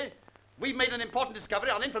country, we've made an important discovery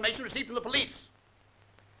on information received from the police.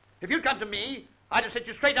 If you'd come to me, I'd have sent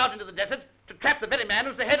you straight out into the desert to trap the very man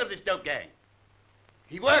who's the head of this dope gang.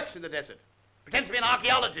 He works in the desert, pretends to be an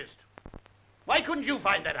archaeologist. Why couldn't you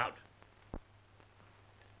find that out?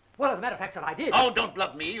 Well, as a matter of fact, sir, I did. Oh, don't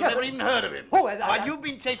bluff me. You've never even heard of him. Oh, While you've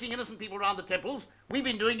been chasing innocent people around the temples, we've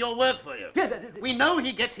been doing your work for you. Yes, we know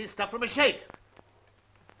he gets his stuff from a sheikh.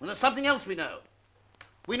 Well, there's something else we know.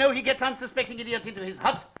 We know he gets unsuspecting idiots into his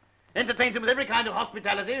hut, entertains them with every kind of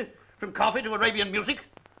hospitality, from coffee to Arabian music,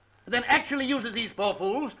 and then actually uses these poor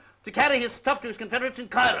fools to carry his stuff to his confederates in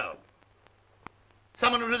Cairo.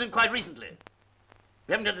 Someone was with him quite recently.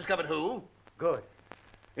 We haven't yet discovered who. Good.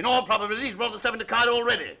 In all probability, he's brought the stuff into Cairo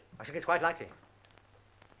already. I think it's quite likely.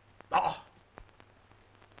 Oh.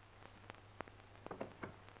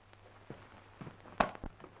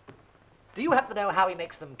 Do you happen to know how he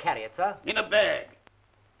makes them carry it, sir? In a bag.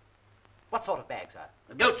 What sort of bag, sir?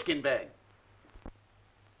 A goatskin bag.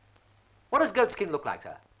 What does goatskin look like,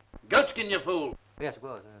 sir? Goatskin, you fool. Yes, of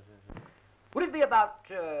course. Would it be about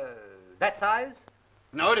that size?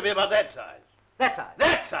 No, it'd be about that size. That size?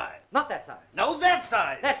 That size. Not that size. No, that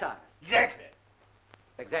size. That size. Exactly.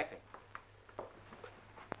 Exactly.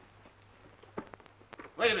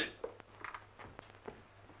 Wait a minute.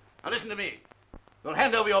 Now listen to me. You'll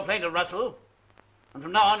hand over your plane to Russell, and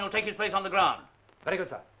from now on you'll take his place on the ground. Very good,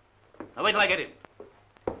 sir. Now wait till I get in.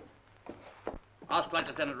 Ask Flight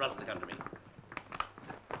Lieutenant Russell to come to me.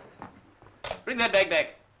 Bring that bag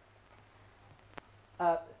back.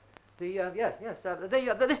 Yes, this bag,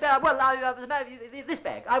 well, this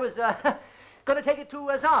bag, I was, going to take it to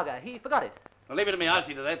Zaga. He forgot it. Well, leave it to me. I'll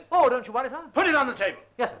see to that. Oh, don't you worry, sir. Put it on the table.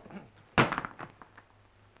 Yes, sir.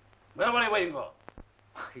 Well, what are you waiting for?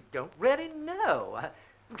 I don't really know.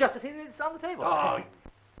 Just to see that it's on the table. Oh.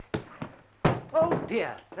 Oh,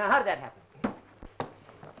 dear. Now, how did that happen?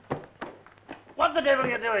 What the devil are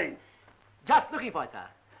you doing? Just looking for it, sir.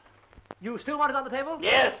 You still want it on the table?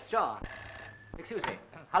 Yes. Sure. Excuse me.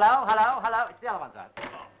 Hello, hello, hello. It's the other one, sir.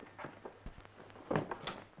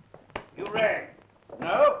 You rang.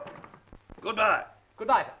 No? Goodbye.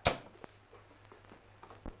 Goodbye, sir.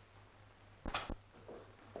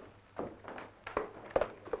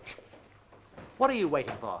 What are you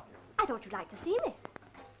waiting for? I thought you'd like to see me.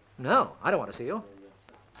 No, I don't want to see you.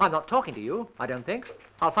 I'm not talking to you, I don't think.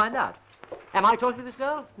 I'll find out. Am I talking to this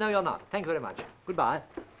girl? No, you're not. Thank you very much. Goodbye.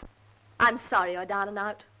 I'm sorry you're down and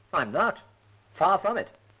out. I'm not. Far from it.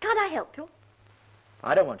 Can't I help you?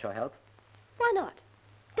 I don't want your help. Why not?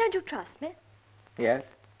 Don't you trust me? Yes.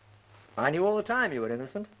 I knew all the time you were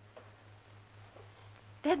innocent.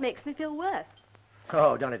 That makes me feel worse.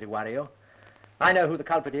 Oh, don't let it worry you. I know who the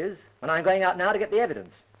culprit is, and I'm going out now to get the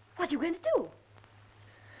evidence. What are you going to do?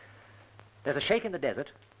 There's a sheikh in the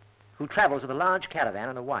desert who travels with a large caravan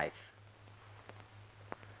and a wife.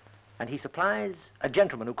 And he supplies a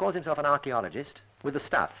gentleman who calls himself an archaeologist with the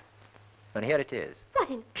stuff. And here it is. What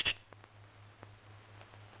in... Shh.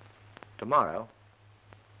 Tomorrow,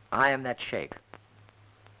 I am that sheikh.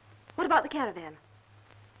 What about the caravan?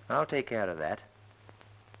 I'll take care of that.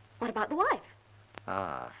 What about the wife?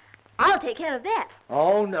 Ah. I'll take care of that.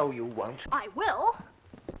 Oh, no, you won't. I will.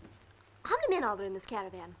 How many men are there in this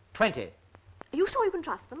caravan? 20. Are you sure you can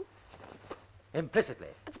trust them? Implicitly.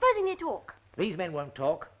 But supposing they talk? These men won't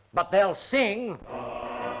talk, but they'll sing.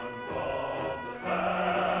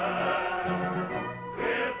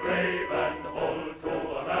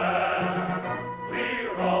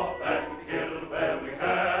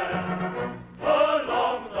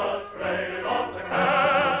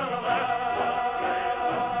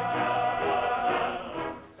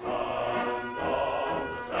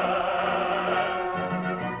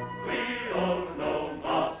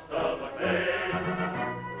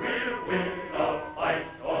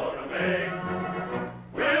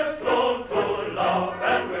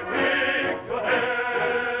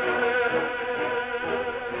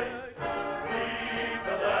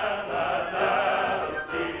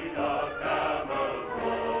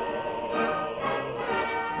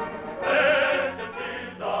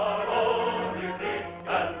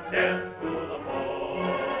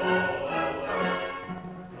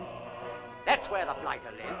 where the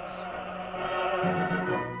blighter lives.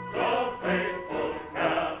 The faithful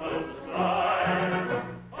camels ride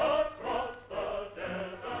across the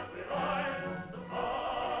desert behind the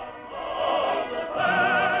sun of the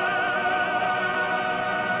sand.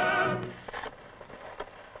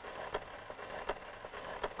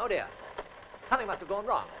 Oh dear. Something must have gone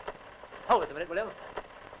wrong. Hold us a minute, will you?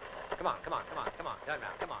 Come on, come on, come on, come on. Turn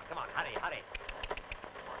round. Come on, come on. Hurry, hurry. Come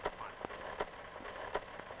on, come on.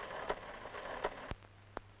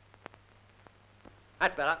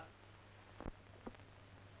 That's better.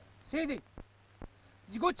 Sadie,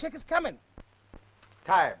 the good check is coming.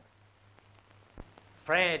 Time.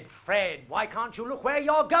 Fred, why can't you look where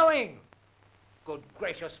you're going? Good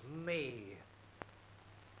gracious me.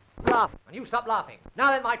 Laugh, and you stop laughing. Now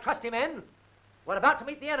then, my trusty men, we're about to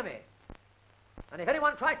meet the enemy. And if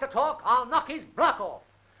anyone tries to talk, I'll knock his block off.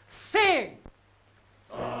 Sing!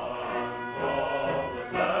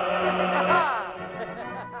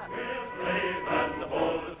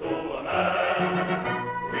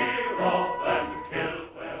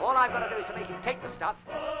 All I've got to do is to make him take the stuff,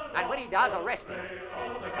 and when he does, arrest him.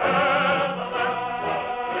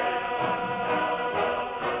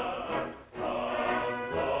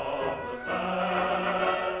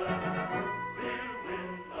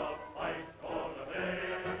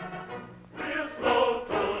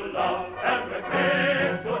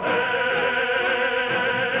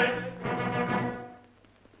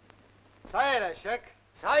 Cider, Sheik.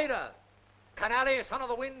 Cider. Canally, son of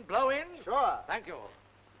the wind, blow in? Sure. Thank you.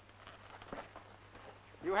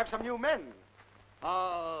 You have some new men.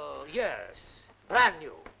 Oh, yes. Brand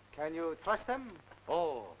new. Can you trust them?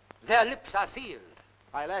 Oh, their lips are sealed.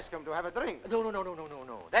 I'll ask them to have a drink.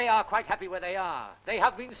 No. They are quite happy where they are. They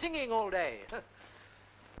have been singing all day.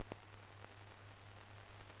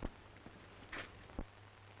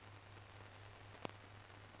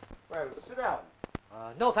 Well, sit down.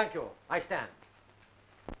 No, thank you. I stand.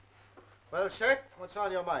 Well, Sheik, what's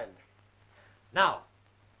on your mind? Now,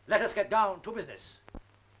 let us get down to business.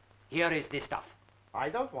 Here is this stuff. I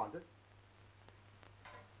don't want it.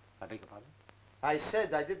 I beg your pardon? I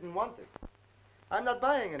said I didn't want it. I'm not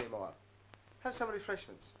buying anymore. Have some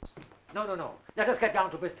refreshments. No. Let us get down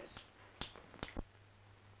to business.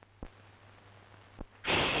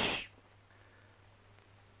 Shh.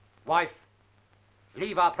 Wife,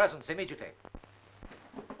 leave our presence immediately.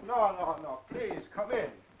 No. Please, come in.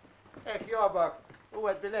 Ek jobber, hoe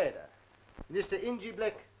het beleden? Mr. Ingy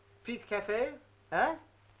Black, Feet Cafe, huh?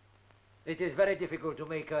 It is very difficult to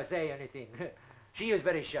make her say anything. She is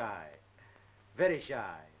very shy. Very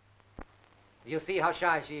shy. You see how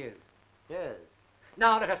shy she is? Yes.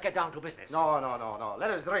 Now let us get down to business. No. Let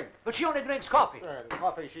us drink. But she only drinks coffee. Well,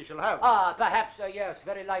 coffee she shall have. Ah, perhaps, yes,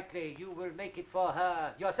 very likely. You will make it for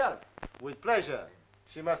her yourself. With pleasure.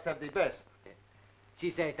 She must have the best. She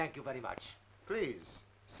say thank you very much. Please,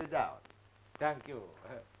 sit down. Thank you.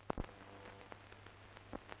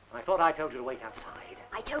 I thought I told you to wait outside.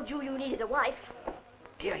 I told you you needed a wife.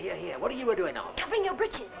 Here. What are you doing now? Covering your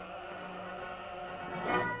britches.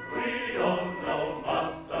 We don't know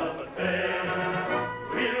master but fair.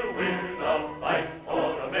 We'll win a fight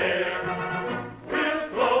for a mare. We'll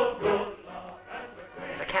slow good luck and we're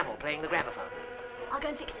There's a camel playing the gramophone. I'll go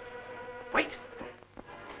and fix it. Wait.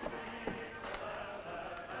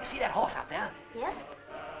 You see that horse out there? Yes?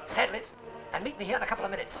 Saddle it and meet me here in a couple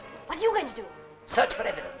of minutes. What are you going to do? Search for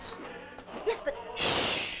evidence. Yes, but...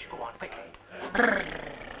 Shh. Go on, quickly.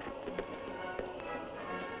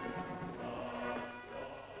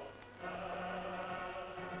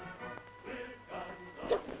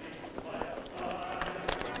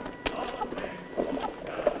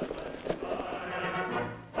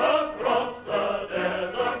 across the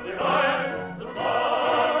desert behind the sun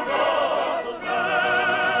of the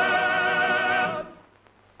sand.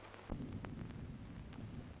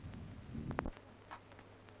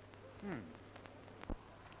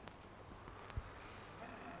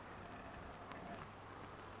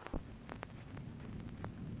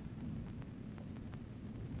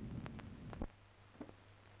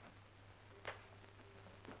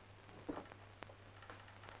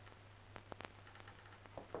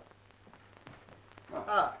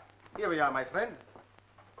 Ah, here we are, my friend.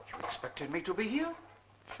 You expected me to be here?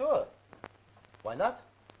 Sure. Why not?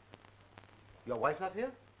 Your wife not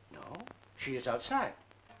here? No, she is outside.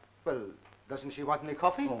 Well, doesn't she want any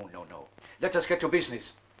coffee? Oh, no. Let us get to business.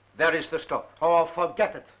 There is the stuff. Oh,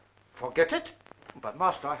 forget it. Forget it? But,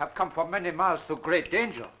 master, I have come for many miles through great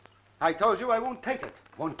danger. I told you I won't take it.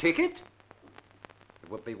 Won't take it? It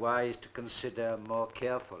would be wise to consider more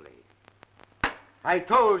carefully. I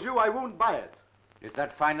told you I won't buy it. Is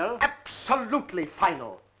that final? Absolutely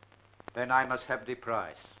final. Then I must have the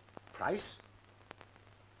price. Price?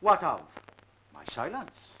 What of? My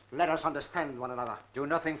silence. Let us understand one another. Do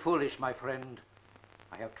nothing foolish, my friend.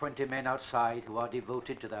 I have 20 men outside who are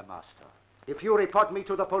devoted to their master. If you report me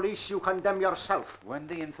to the police, you condemn yourself. When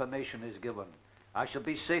the information is given, I shall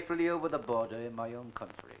be safely over the border in my own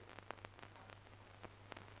country.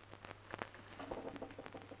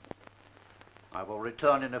 I will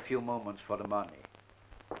return in a few moments for the money.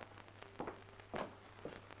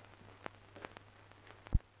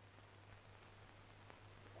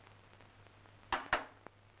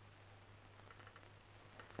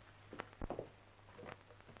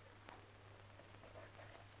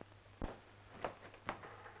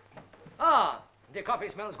 Ah, the coffee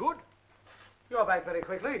smells good. You're back very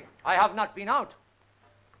quickly. I have not been out.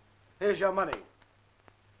 Here's your money.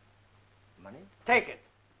 Money? Take it.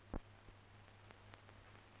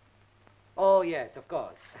 Oh, yes, of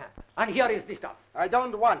course. And here is the stuff. I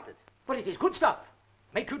don't want it. But it is good stuff.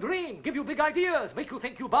 Make you dream, give you big ideas, make you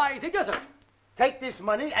think you buy the desert. Take this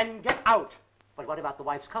money and get out. But what about the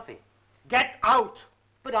wife's coffee? Get out!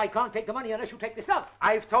 But I can't take the money unless you take the stuff.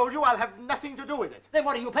 I've told you I'll have nothing to do with it. Then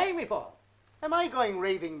what are you paying me for? Am I going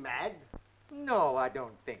raving mad? No, I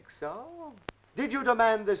don't think so. Did you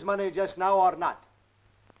demand this money just now or not?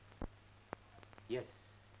 Yes,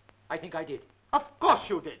 I think I did. Of course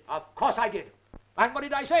you did. Of course I did. And what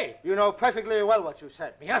did I say? You know perfectly well what you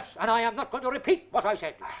said. Yes, and I am not going to repeat what I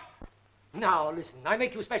said. Now, listen, I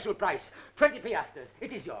make you special price. 20 piastres.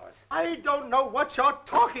 It is yours. I don't know what you're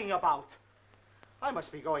talking about. I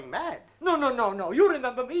must be going mad. No. You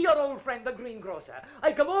remember me, your old friend, the greengrocer.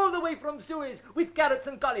 I come all the way from Suez with carrots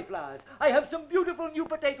and cauliflowers. I have some beautiful new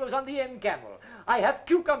potatoes on the end camel. I have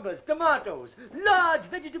cucumbers, tomatoes, large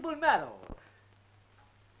vegetable marrow.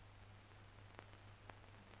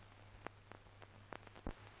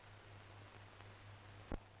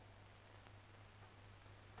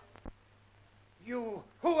 You,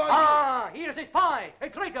 who are you? Ah, he is a spy, a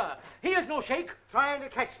traitor. He is no sheikh. Trying to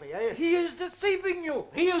catch me, eh? He is deceiving you.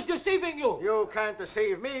 He is deceiving you. You can't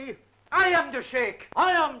deceive me. I am the sheikh.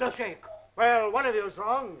 I am the sheikh. Well, one of you's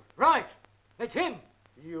wrong. Right. It's him.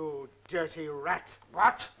 You dirty rat.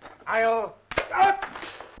 What? I'll...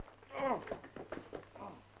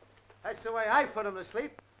 That's the way I put him to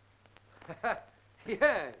sleep.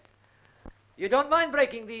 Yes. You don't mind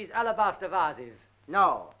breaking these alabaster vases?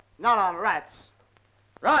 No, not on rats.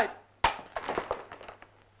 Right.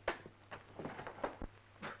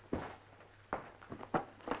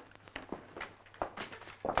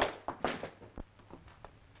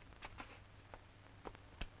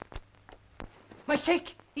 My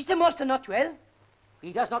sheikh, is the master not well?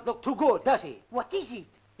 He does not look too good, does he? What is it?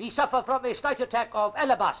 He suffers from a slight attack of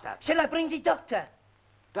alabaster. Shall I bring the doctor?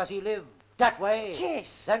 Does he live that way?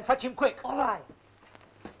 Yes. Then fetch him quick. All right.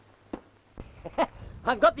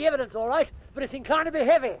 I've got the evidence, all right, but it's inclined to be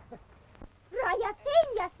heavy. Raya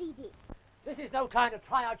Fain, ya Sidi. This is no time to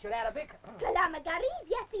try out your Arabic. Kalama Garib,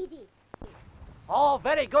 ya Sidi. Oh,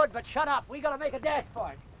 very good, but shut up. We got to make a dash for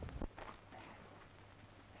it.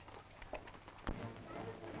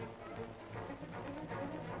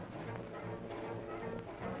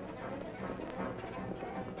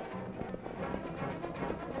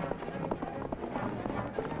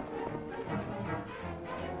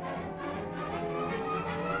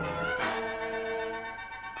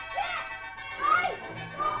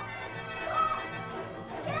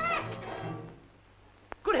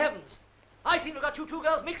 Good heavens! I seem to have got you two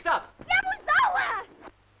girls mixed up. Yabuzawa!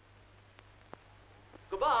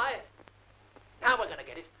 Goodbye. Now we're going to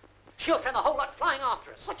get it. She'll send a whole lot flying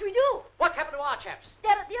after us. What do we do? What's happened to our chaps?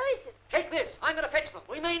 They're at the oasis. Take this. I'm going to fetch them.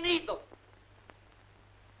 We may need them.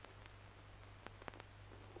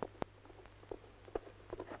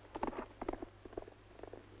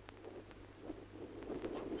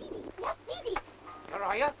 Ya Sidi.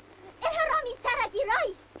 Raya? El Harami Saragi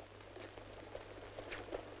Rice.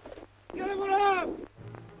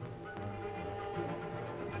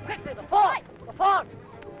 Quickly, the fort! The fort!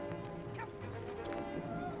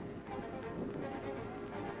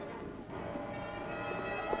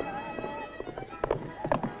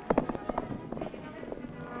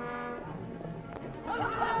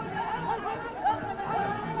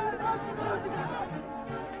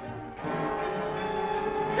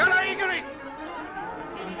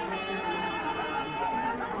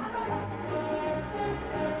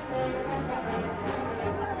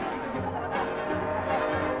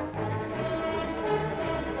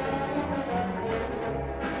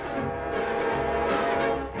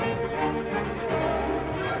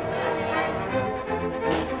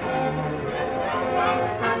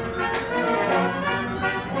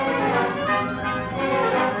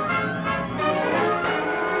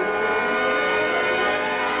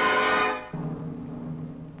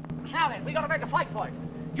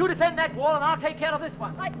 that wall and I'll take care of this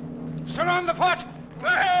one. Surround the fort!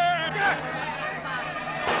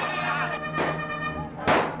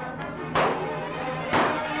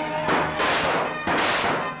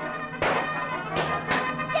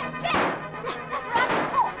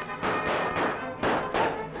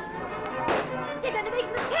 They're going to make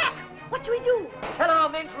an attack. What do we do? Tell our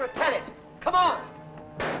men to repel it. Come on.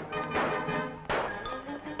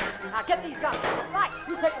 Now get these guns. Right.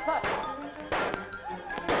 You take the first.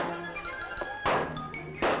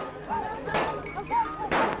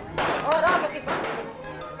 All right, I'll get this one.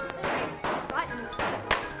 Right.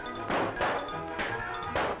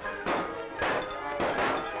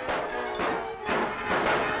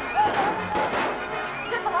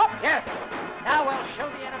 Set them up. Yes. Now we'll show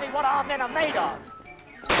the enemy what our men are made of.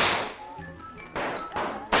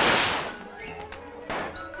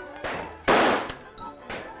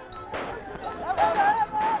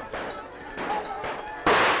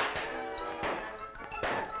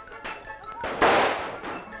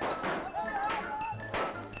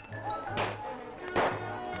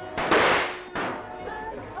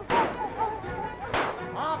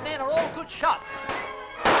 Our men are all good shots.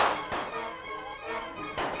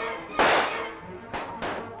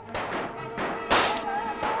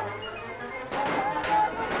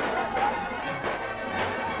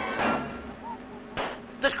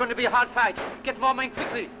 This is going to be a hard fight. Get more men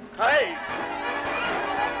quickly. Hey!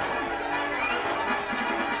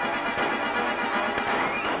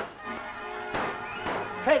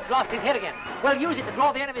 Fred's lost his head again. We'll use it to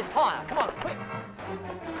draw the enemy's fire. Come on, quick.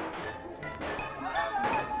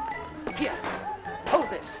 Here, hold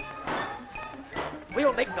this.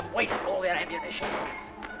 We'll make them waste all their ammunition.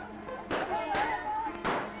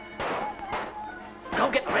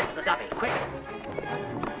 Go get the rest of the dummy, quick.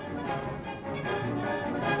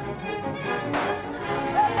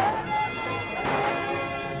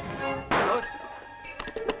 Good.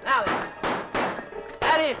 Now then.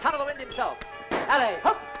 That is son of the wind himself. Allez,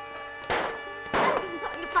 hop!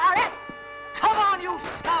 Something to fire at. Come on, you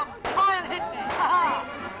scum! Try and hit me! Ha-ha!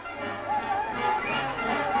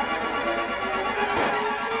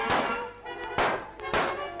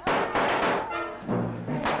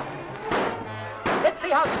 Let's see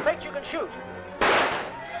how straight you can shoot.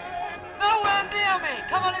 Nowhere near me!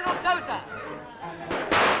 Come a little closer!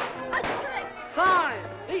 Fine!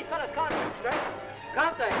 These fellas can't shoot straight,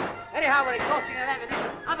 can't they? Anyhow, we're exhausting their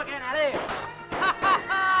ammunition. Up again, allez! Ha ha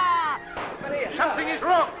ha! Something is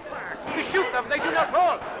wrong. You shoot them, they do not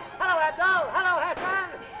fall. Hello, Abdul! Hello, Hassan!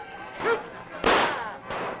 Shoot!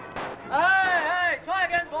 Hey, try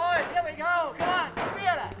again, boys! Here we go! Come on!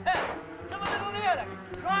 Nearer! Come a little nearer!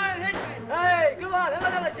 Try and hit me! Hey, come on, have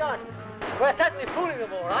another shot! We're certainly fooling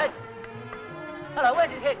them, all right. Hello,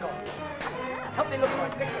 where's his head gone? Help me look for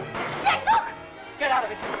it, quickly. Jack, look! Get out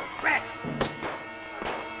of it, you rat!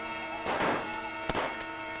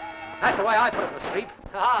 That's the way I put him to sleep.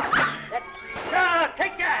 Ah, that's...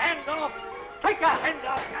 take your hands off! Take your hands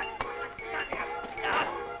off, you start!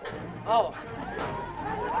 Oh.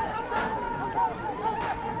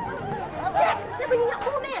 Jack, they're bringing up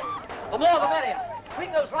more men. The more the merrier.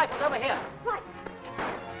 Bring those rifles over here. Right.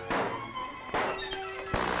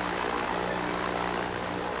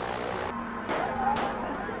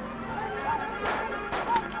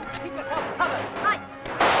 Keep yourself covered. Right.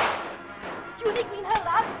 Do you think we can hold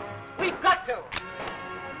out? We've got to.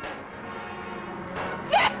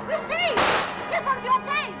 Jack, we're safe! Here's one of your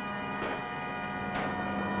planes!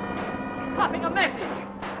 He's dropping a message.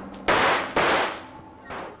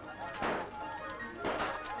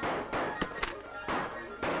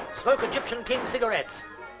 Smoke Egyptian King cigarettes.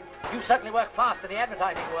 You certainly work fast in the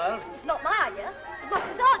advertising world. It's not my idea. It must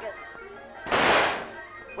be Zargan's.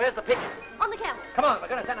 Where's the pigeon? On the camel. Come on, we're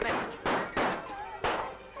going to send a message.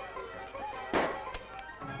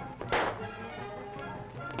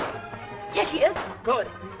 Here she is. Good.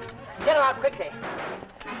 Get her out quickly.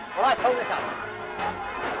 All right, hold this up.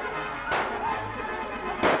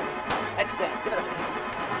 That's good. Give it a minute.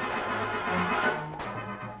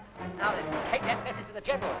 Now then, take that message to the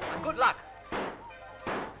general, and good luck.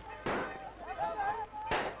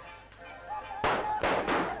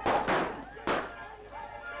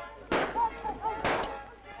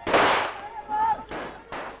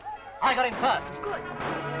 I got him first. Good.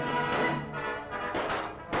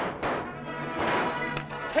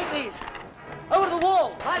 Take these. Over the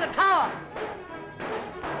wall, by the tower.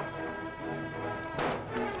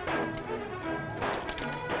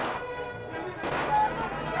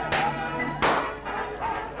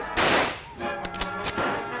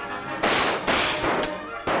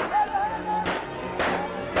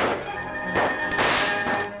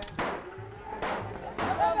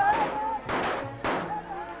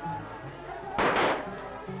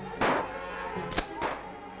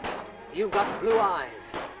 You've got blue eyes.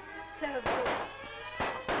 So blue.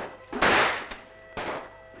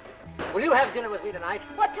 Will you have dinner with me tonight?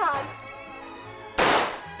 What time?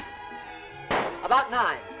 About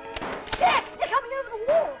 9. Jack, they're coming over the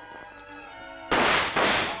wall.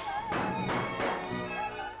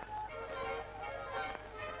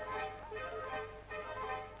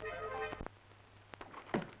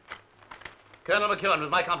 Colonel McEwen, with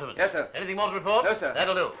my compliments. Yes, sir. Anything more to report? No, sir.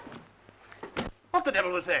 That'll do. What the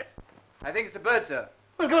devil was that? I think it's a bird, sir.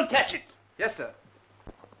 Well, go and catch it. Yes, sir.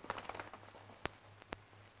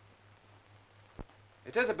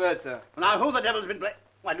 It is a bird, sir. Well, now, who the devil's been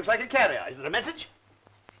Why, it looks like a carrier. Is there a message?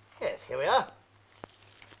 Yes, here we are.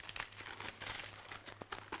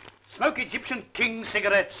 Smoke Egyptian King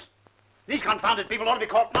cigarettes. These confounded people ought to be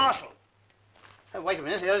court-martialed. Oh, wait a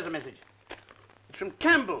minute, here is the message. It's from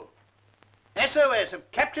Campbell. SOS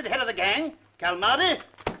have captured head of the gang, Calmadi.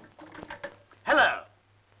 Hello.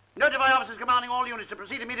 Notify officers commanding all units to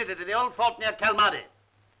proceed immediately to the old fort near Calmadi.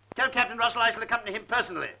 Tell Captain Russell I shall accompany him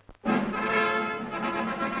personally.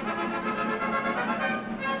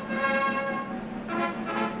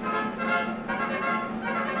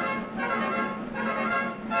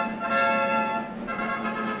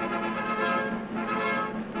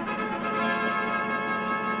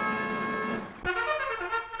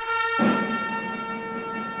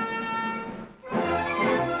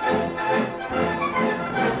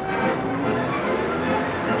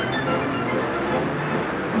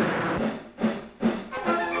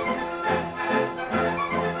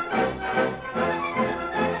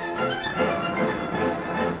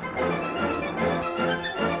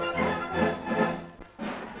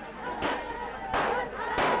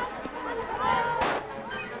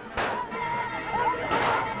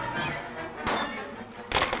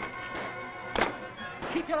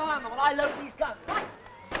 Keep your eye on them while I load these guns.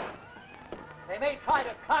 They may try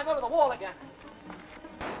to climb over the wall again.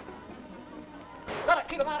 We've got to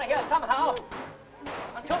keep them out of here somehow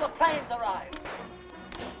until the planes arrive.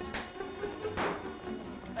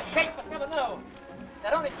 The Sheikh must never know.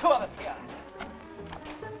 There are only 2 of us here.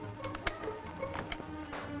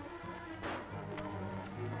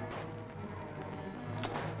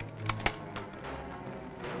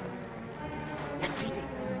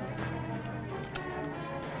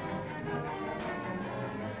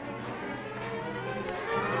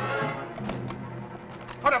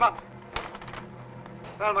 Put him up.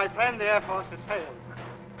 Well, my friend, the Air Force has failed.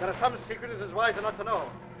 There are some secrets it is wiser not to know.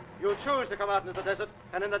 You choose to come out into the desert,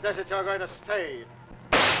 and in the desert you're going to stay.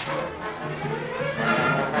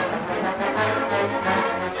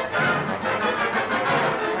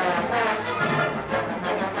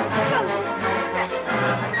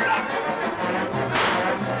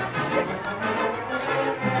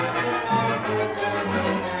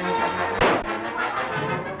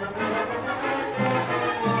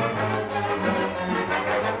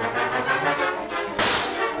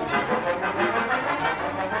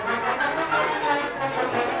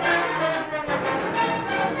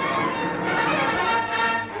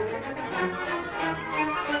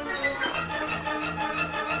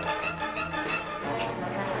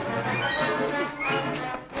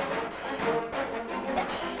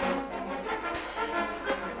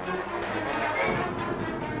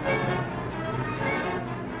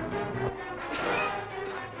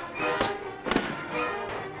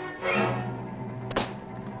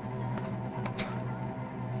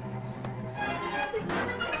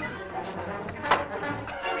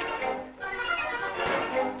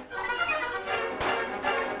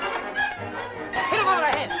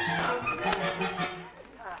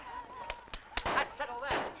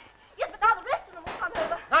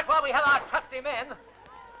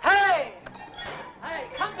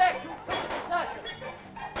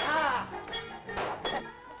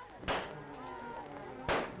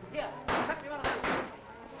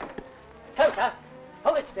 Closer.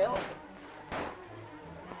 Hold it still.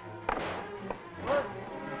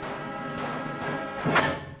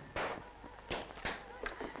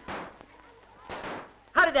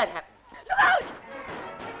 How did that happen? Look out!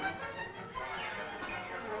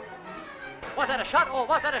 Was that a shot or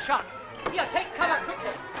was that a shot? Here, take cover quickly.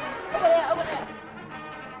 Over there, over there.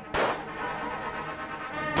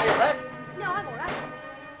 Are you hurt? No, I'm all right.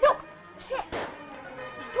 Look, the chef.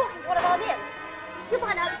 He's talking to one of our men. He'll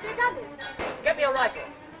find out if they're dummies. Get me a rifle.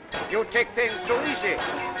 You take things too easy.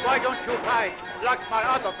 Why don't you fight like my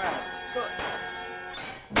other man? Good.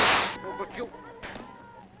 Oh, but you...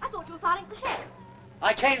 I thought you were fighting the chef.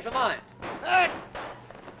 I changed my mind.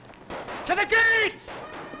 To the gates!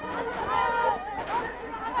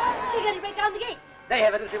 You're going to break down the gates. They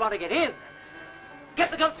evidently want to get in.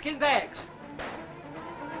 Get the goatskin bags.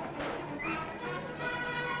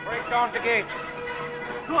 Break down the gate.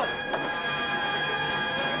 Good.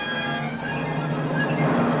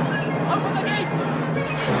 Open the gates!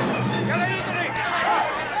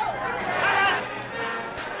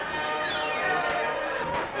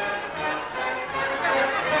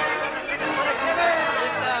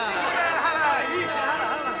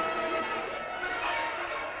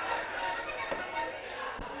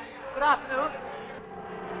 Good afternoon.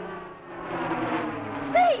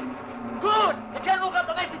 Hey! Good! The General got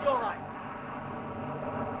the message all right.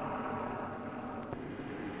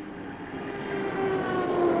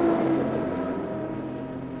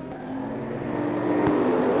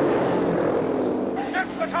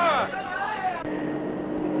 Search the tower!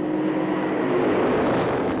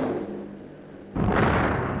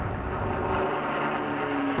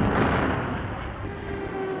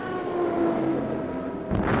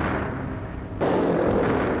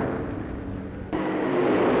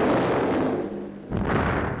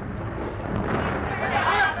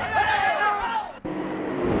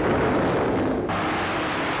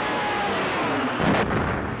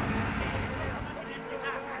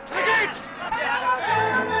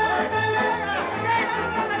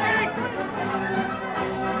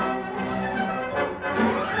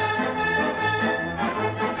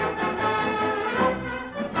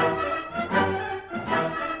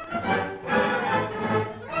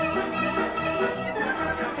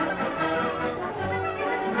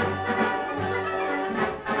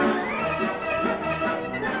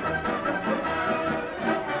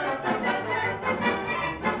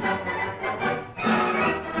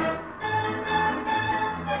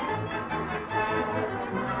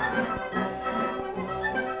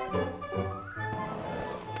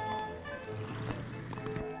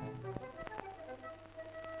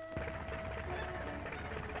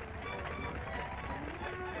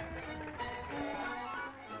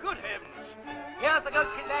 Here's the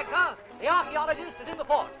goatskin bag, sir. The archaeologist is in the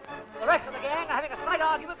port. The rest of the gang are having a slight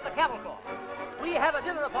argument with the Camel Corps. We have a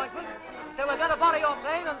dinner appointment, so we're going to borrow your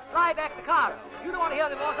plane and fly back to Cairo. You don't want to hear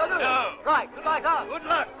any more, so do you? No. Right. Goodbye, sir. Good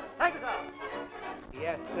luck. Thank you, sir.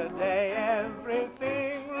 Yesterday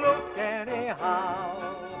everything looked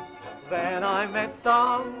anyhow. Then I met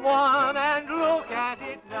someone and look at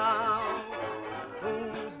it now.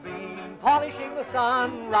 Who's been polishing the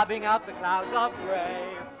sun, rubbing out the clouds of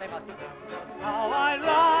grey. They must have known just how I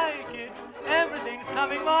like it. Everything's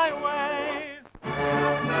coming my way.